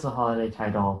of War is the holiday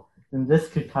title, then this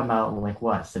could come out like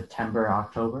what, September,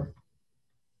 October?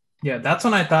 Yeah, that's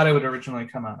when I thought it would originally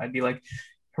come out. I'd be like,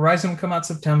 Horizon would come out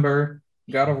September,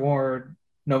 God of War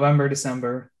November,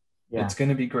 December. Yeah, It's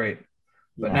gonna be great.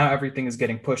 But yeah, now everything is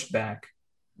getting pushed back.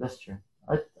 that's true.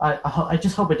 I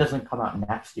just hope it doesn't come out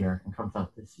next year and comes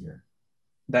out this year.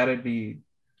 That'd be,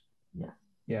 Yeah,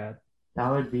 yeah, that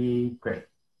would be great.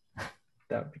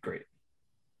 that would be great.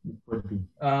 It would be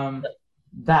Um,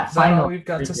 that is that all final we've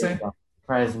got to say?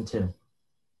 Horizon 2.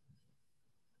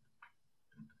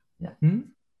 Yeah. Hmm?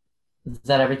 Is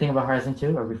that everything about Horizon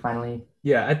 2? Are we finally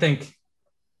Yeah, I think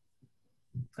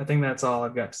that's all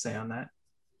I've got to say on that.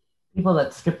 people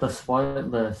that skip the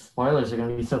spoilers are going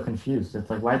to be so confused. It's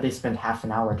like, why'd they spend half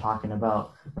an hour talking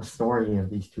about the story of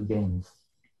these two games?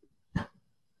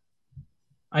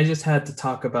 I just had to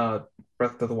talk about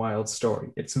Breath of the Wild story.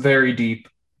 It's very deep,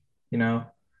 you know.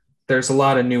 There's a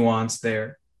lot of nuance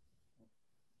there.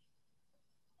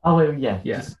 Oh wait, yeah.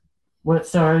 Yeah. Just what?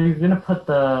 So are you going to put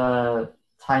the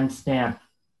timestamp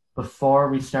before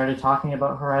we started talking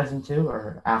about Horizon 2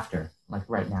 or after? Like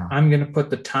right now? I'm gonna put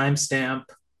the timestamp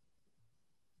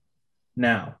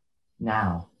now.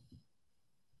 Now?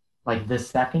 Like this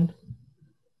second?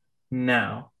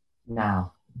 Now.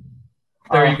 Now?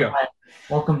 There Oh, you go. hi.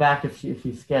 Welcome back. If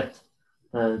you skipped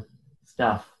the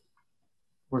stuff,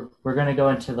 we're going to go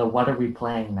into the what are we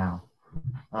playing now.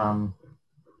 Um,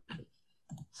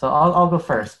 So I'll go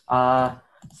first.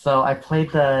 So I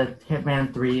played the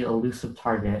Hitman 3 Elusive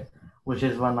Target, which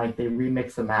is when like they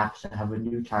remix the maps and have a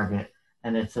new target,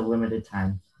 and it's a limited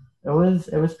time. It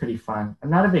was pretty fun. I'm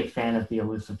not a big fan of the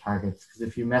elusive targets because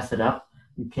if you mess it up,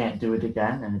 you can't do it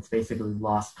again, and it's basically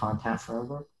lost content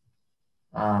forever.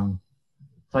 Um,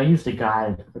 so I used a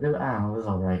guide, but I don't know, it was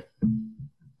all right.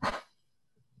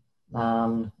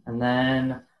 And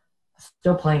then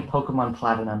still playing Pokemon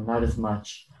Platinum, not as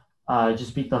much. I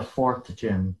just beat the fourth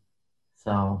gym,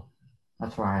 so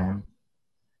that's where I am.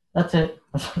 That's it.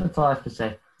 That's all I have to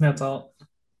say. That's all.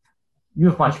 You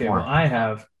have much Okay, well, more. I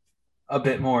have a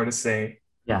bit more to say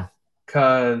Yeah.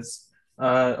 because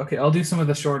okay, I'll do some of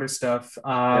the shorter stuff.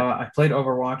 Yeah. I played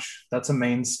Overwatch, that's a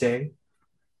mainstay. Yeah,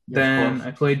 of Then course.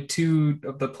 I played two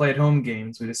of the play at home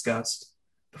games we discussed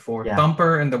before, Yeah.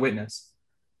 Thumper and The Witness.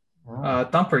 Oh.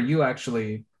 Thumper, you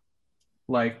actually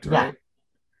liked, Yeah. right?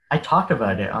 I talked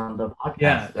about it on the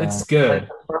Yeah, podcast. it's Like good.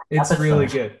 the first It's really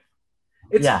episode. good.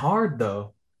 It's Yeah. hard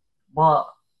though.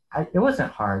 Well, it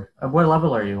wasn't hard. What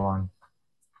level are you on?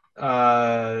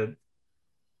 Uh,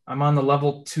 I'm on the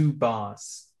level 2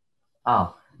 boss.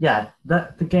 Oh, yeah.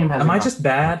 The game Am hasn't I gone. just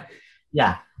bad?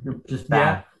 Yeah, you're just Yeah,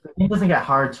 bad. The game doesn't get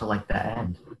hard till like the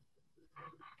end.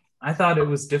 I thought it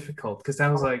was difficult because I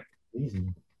was like,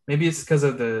 Easy. maybe it's because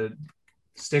of the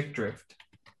stick drift.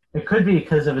 It could be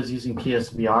because it was using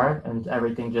PSVR and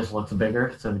everything just looks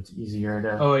bigger, so it's easier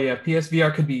to. Oh yeah,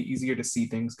 PSVR could be easier to see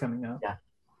things coming up. Yeah,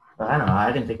 but I don't know.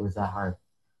 I didn't think it was that hard.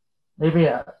 Maybe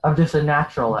I'm just a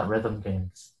natural at rhythm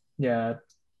games. Yeah,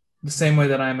 the same way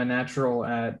that I'm a natural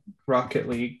at Rocket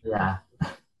League. Yeah,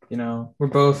 You know, we're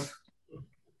both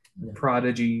yeah.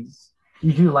 prodigies.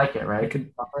 You do like it, I right?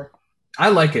 could, I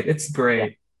like it. It's Yeah,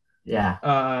 great. yeah.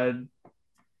 Uh,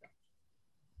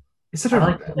 is it I a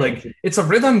like the like? things. It's a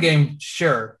rhythm game,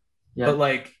 sure, but Yep.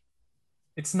 like,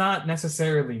 it's not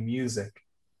necessarily music.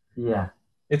 Yeah,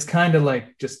 It's kind of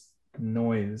like just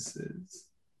noises,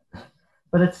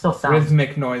 but it still sounds.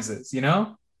 rhythmic noises. You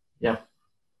know? Yep.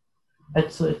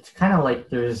 It's kind of like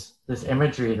there's this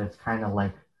imagery that's kind of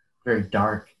like very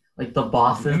dark. Like the The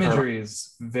bosses are. imagery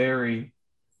is very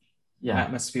Yeah,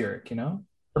 atmospheric. You know?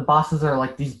 the bosses are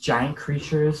like these giant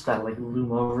creatures that like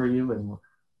loom over you,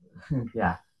 and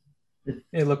yeah,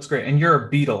 It looks great. And you're a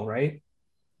beetle, right?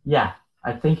 yeah.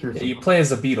 I think you're. Yeah, you play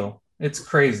as a beetle. It's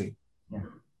crazy. Yeah.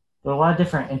 There are a lot of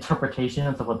different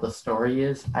interpretations of what the story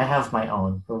is. I have my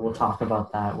own, but we'll talk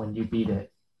about that when you beat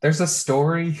it. There's a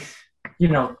story. You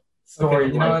know, Okay, story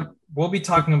you know like what? We'll be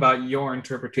talking about your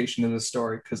interpretation of the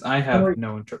story because I have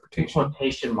no interpretation.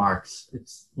 quotation marks.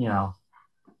 It's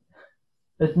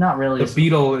not really. The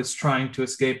beetle is trying to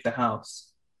escape the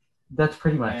house, That's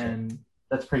pretty much it. and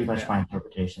That's pretty much yeah, my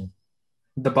interpretation.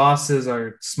 the bosses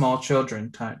are small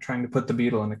children trying to put the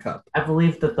beetle in a cup. I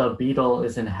believe that the beetle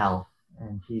is in hell,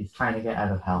 and he's trying to get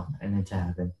out of hell and into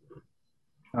heaven.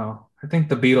 Oh, I think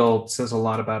the beetle says a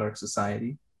lot about our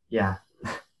society. Yeah.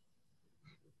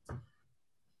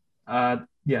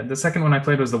 Yeah, the second one I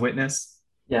played was The Witness.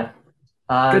 Yeah.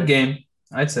 Good game,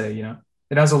 I'd say. You know,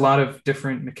 It has a lot of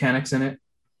different mechanics in it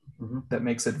Mhm. that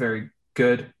makes it very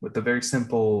good with a very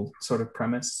simple sort of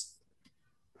premise.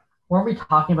 Weren't we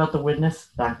talking about The Witness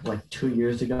back like 2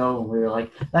 years ago when we were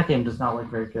like, that game does not look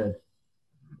very good?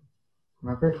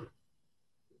 Remember?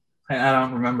 I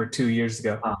don't remember 2 years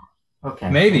ago. Oh,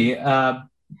 okay. Maybe, but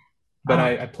Oh,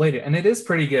 I played it and it is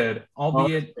pretty good, well, that's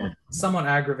albeit good. somewhat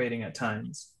aggravating at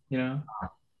times, you know?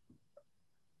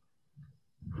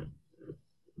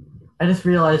 I just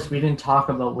realized we didn't talk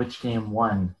about which game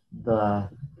won the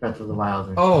Breath of the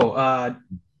Wild. Oh,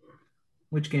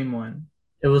 which game won?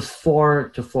 It was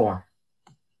 4-4.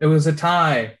 It was a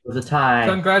tie. It was a tie.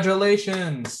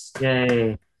 Congratulations.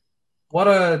 Yay. What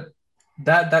a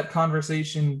that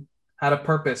conversation had a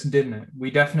purpose, didn't it?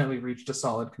 We definitely reached a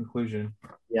solid conclusion.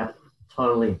 Yeah,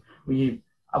 totally. We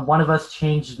one of us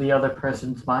changed the other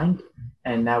person's mind,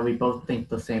 and now we both think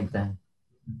the same thing.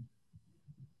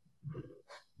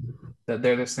 That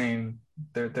they're the same.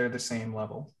 They're the same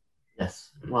level.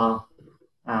 Yes. Well,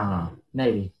 I don't know.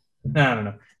 Maybe. I don't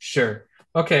know. Sure.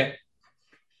 Okay.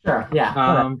 Sure.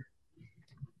 Yeah.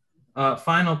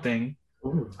 Final thing.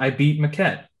 Ooh. I beat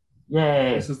Maquette.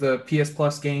 Yay. This is the PS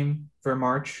Plus game for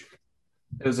March.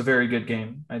 It was a very good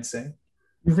game, I'd say.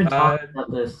 You've been talking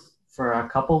about this for a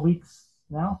couple weeks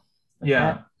now?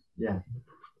 Yeah. Yeah.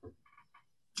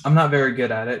 I'm not very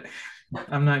good at it.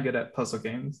 I'm not good at puzzle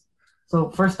games. So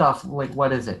first off, like,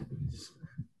 what is it?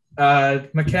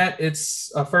 Maquette,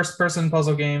 it's a first-person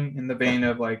puzzle game in the vein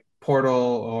of like Portal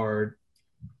or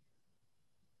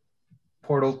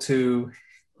Portal 2.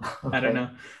 Okay. I don't know,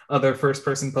 other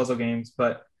first-person puzzle games.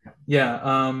 But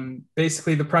yeah,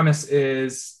 basically the premise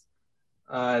is,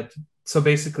 so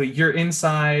basically you're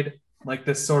inside like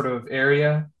this sort of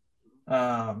area.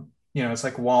 It's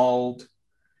like walled.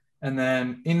 And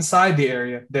then inside the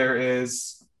area, there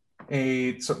is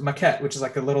a sort of maquette, which is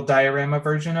like a little diorama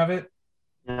version of it.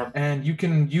 Yeah. And you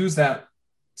can use that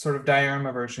sort of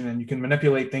diorama version and you can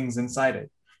manipulate things inside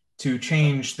it to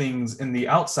change things in the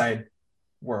outside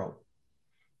world.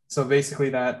 So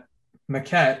basically that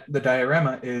maquette, the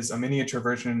diorama, is a miniature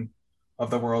version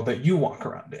of the world that you walk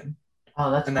around in.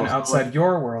 Oh, that's and cool. Then outside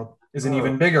your world is an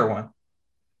even bigger one.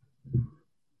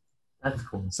 That's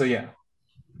cool. So yeah.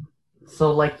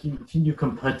 So like you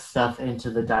can put stuff into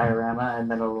the diorama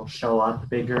and then it'll show up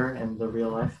bigger in the real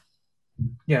life?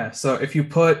 Yeah, so if you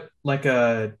put like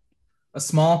a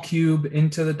small cube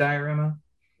into the diorama,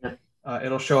 yep.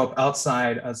 It'll show up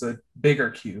outside as a bigger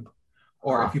cube.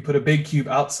 Or if you put a big cube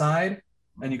outside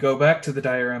and you go back to the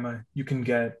diorama, you can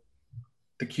get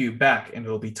the cube back and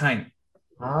it'll be tiny.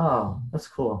 Oh, that's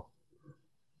cool.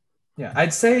 Yeah,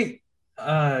 I'd say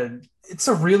it's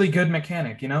a really good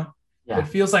mechanic, you know? Yeah. It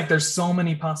feels like there's so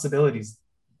many possibilities.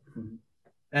 Mm-hmm.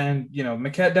 And,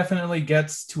 Maquette definitely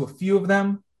gets to a few of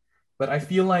them, but I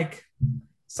feel like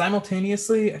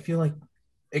simultaneously,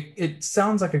 it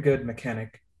sounds like a good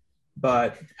mechanic,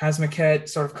 but has Maquette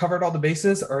sort of covered all the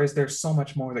bases, or is there so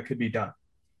much more that could be done?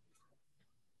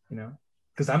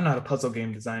 Because I'm not a puzzle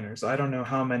game designer, so I don't know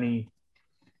how many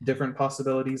different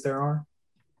possibilities there are.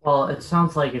 Well, it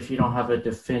sounds like if you don't have a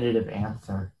definitive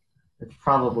answer, it's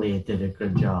probably it did a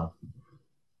good job.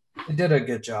 It did a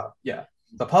good job, yeah.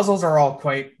 The puzzles are all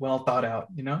quite well thought out,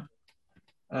 There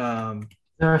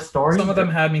are stories. Some of them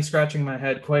had me scratching my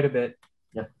head quite a bit.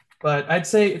 Yep. But I'd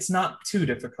say it's not too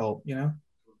difficult,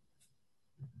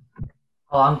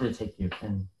 Oh, I'm going to take you.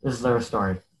 And is there a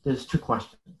story? There's 2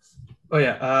 questions. Oh,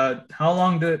 yeah. How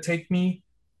long did it take me?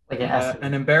 Like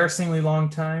an embarrassingly long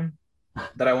time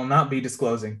that I will not be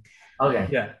disclosing. Okay.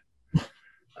 Yeah.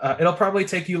 It'll probably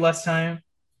take you less time.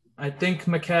 I think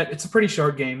Maquette, it's a pretty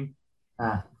short game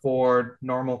for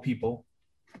normal people.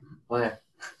 Okay.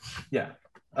 Yeah.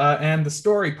 And the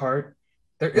story part,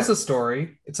 there is a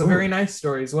story. It's a very nice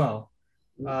story as well.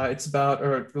 It's about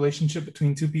a relationship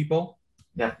between 2 people.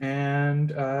 Yeah. And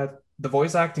the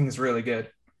voice acting is really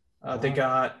good. They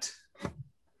got,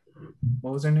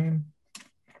 what was her name?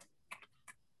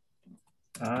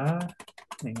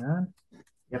 Hang on.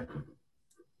 Yep.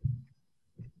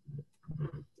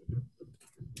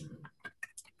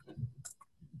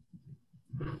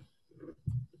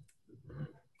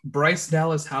 Bryce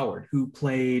Dallas Howard, who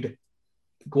played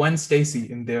Gwen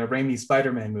Stacy in the Raimi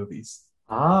Spider-Man movies.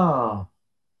 Oh.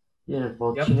 Yeah,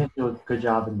 well, She didn't do a good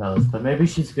job in those, but maybe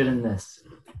she's good in this.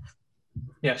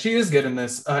 Yeah, she is good in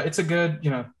this. It's a good,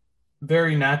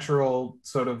 very natural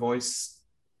sort of voice.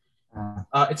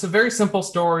 It's a very simple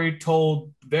story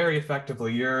told very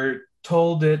effectively. You're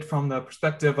told it from the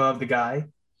perspective of the guy,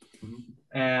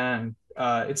 and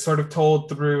it's sort of told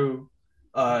through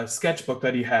a sketchbook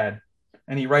that he had,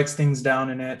 and he writes things down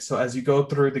in it. So as you go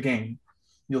through the game,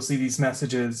 you'll see these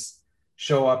messages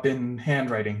show up in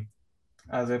handwriting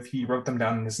as if he wrote them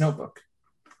down in his notebook.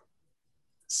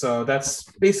 So that's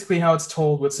basically how it's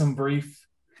told with some brief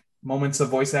moments of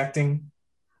voice acting.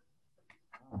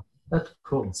 That's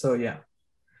cool. So yeah.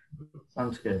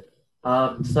 Sounds good.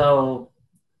 So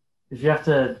if you have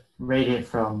to rate it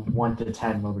from 1 to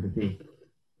 10, what would it be?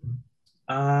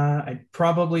 I'd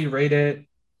probably rate it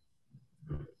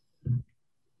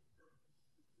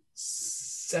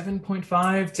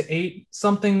 7.5 to 8,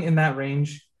 something in that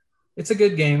range. It's a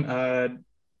good game.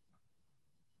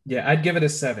 Yeah, I'd give it a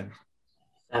 7.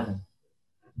 7.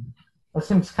 That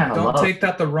seems kind of low. Don't take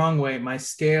that the wrong way. My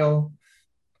scale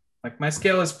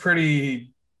is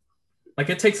pretty, like,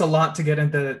 it takes a lot to get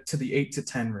into the 8 to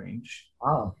 10 range.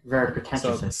 Oh, very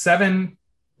pretentious. So 7,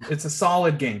 it's a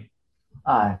solid game.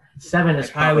 7 is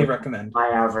highly recommend. My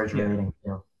average rating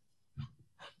too.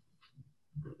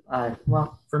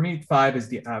 Well, for me, 5 is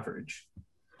the average.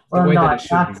 Well, no, I'm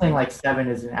not saying like 7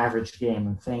 is an average game.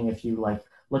 I'm saying if you like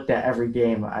looked at every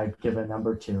game I'd give a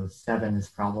number to, 7 is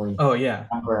probably the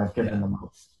number I've given the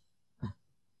most.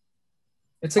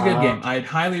 It's a good game. I'd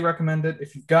highly recommend it.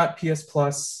 If you've got PS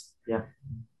Plus,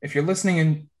 if you're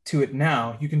listening to it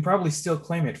now, you can probably still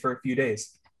claim it for a few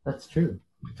days. That's true.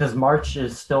 Because March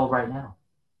is still right now.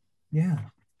 Yeah.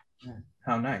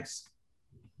 How nice.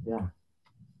 Yeah.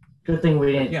 Good thing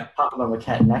we didn't talk about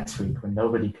Maquette next week when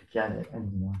nobody could get it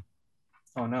anymore.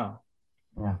 Oh, no.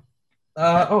 Yeah.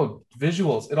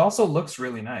 Visuals. It also looks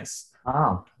really nice.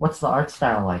 Oh, what's the art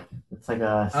style like? It's like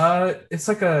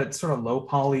a sort of low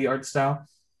poly art style.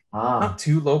 Not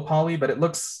too low poly, but it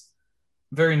looks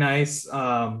very nice.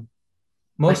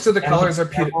 Most of the colors are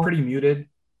pretty muted,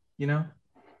 you know?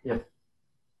 Yep.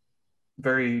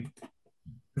 Very,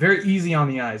 very easy on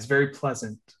the eyes, very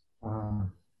pleasant. So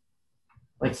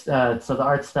the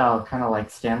art style kind of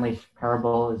like Stanley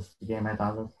Parable is the game I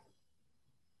thought of.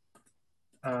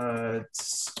 I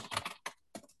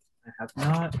have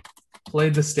not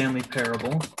played the Stanley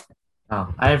Parable.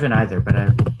 Oh, I haven't either, but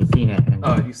I've seen it.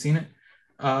 You've seen it?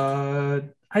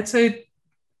 I'd say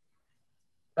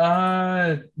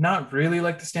not really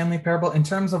like the Stanley Parable in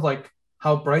terms of like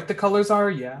how bright the colors are,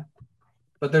 yeah.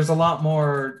 But there's a lot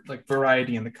more like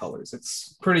variety in the colors.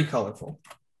 It's pretty colorful.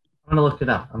 I'm gonna look it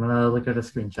up. I'm gonna look at a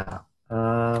screenshot.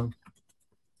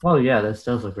 Well, yeah, this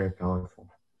does look very colorful.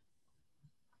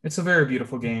 It's a very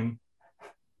beautiful game.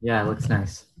 Yeah, it looks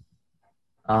nice.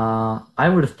 I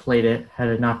would have played it had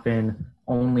it not been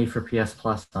only for PS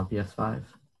Plus on PS5.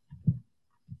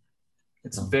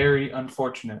 It's very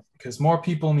unfortunate because more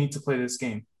people need to play this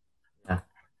game. Yeah.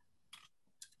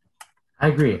 I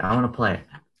agree. I want to play it,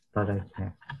 but I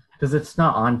can't. Because it's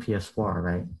not on PS4,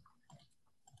 right?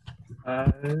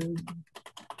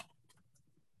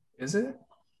 Is it?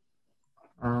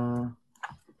 No,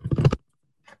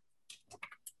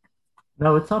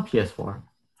 it's on PS4.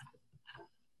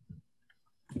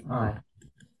 Alright.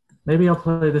 Maybe I'll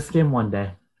play this game one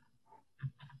day.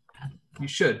 You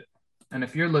should. And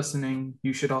if you're listening,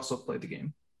 you should also play the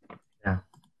game. Yeah.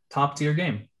 Top tier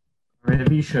game. Or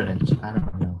maybe you shouldn't. I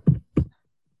don't know.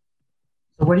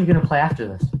 So what are you going to play after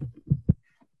this?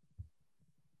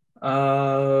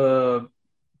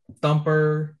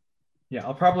 Thumper. Yeah,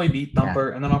 I'll probably beat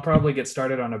Thumper, and then I'll probably get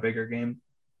started on a bigger game.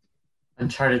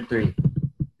 Uncharted 3.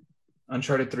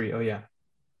 Uncharted 3, oh yeah.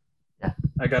 Yeah.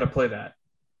 I gotta play that.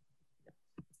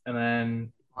 And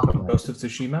then Ghost of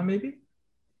Tsushima, maybe?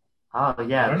 Oh,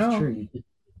 yeah, that's true. You did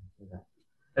do that.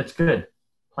 It's good.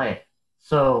 Play it.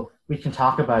 So we can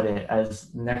talk about it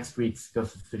as next week's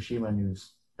Ghost of Tsushima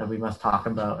news that we must talk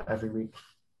about every week.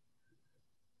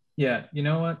 Yeah, you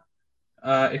know what?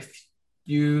 If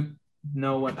you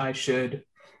know what I should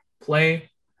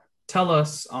play, tell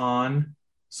us on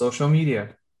social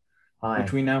media,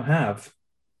 which we now have.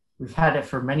 We've had it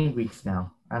for many weeks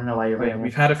now. I don't know why you're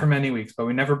we've had it for many weeks, but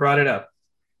we never brought it up.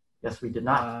 Yes, we did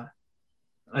not.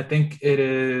 I think it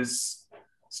is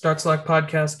Start Select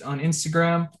Podcast on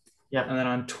Instagram. Yeah. And then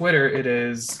on Twitter, it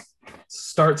is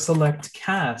Start Select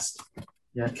Cast.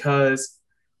 Yeah. Because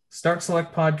Start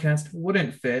Select Podcast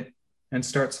wouldn't fit and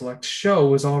Start Select Show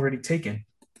was already taken.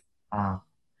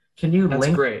 Can you That's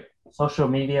link great. social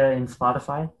media in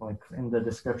Spotify, like in the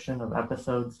description of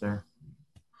episodes? Or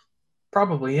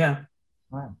probably, yeah.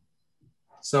 Wow.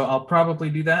 So I'll probably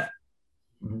do that.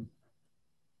 Mm-hmm.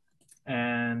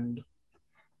 And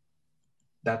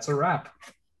that's a wrap.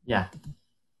 Yeah.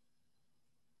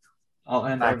 I'll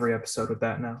end every episode with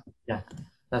that now. Yeah.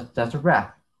 That's a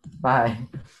wrap. Bye.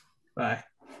 Bye.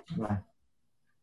 Bye.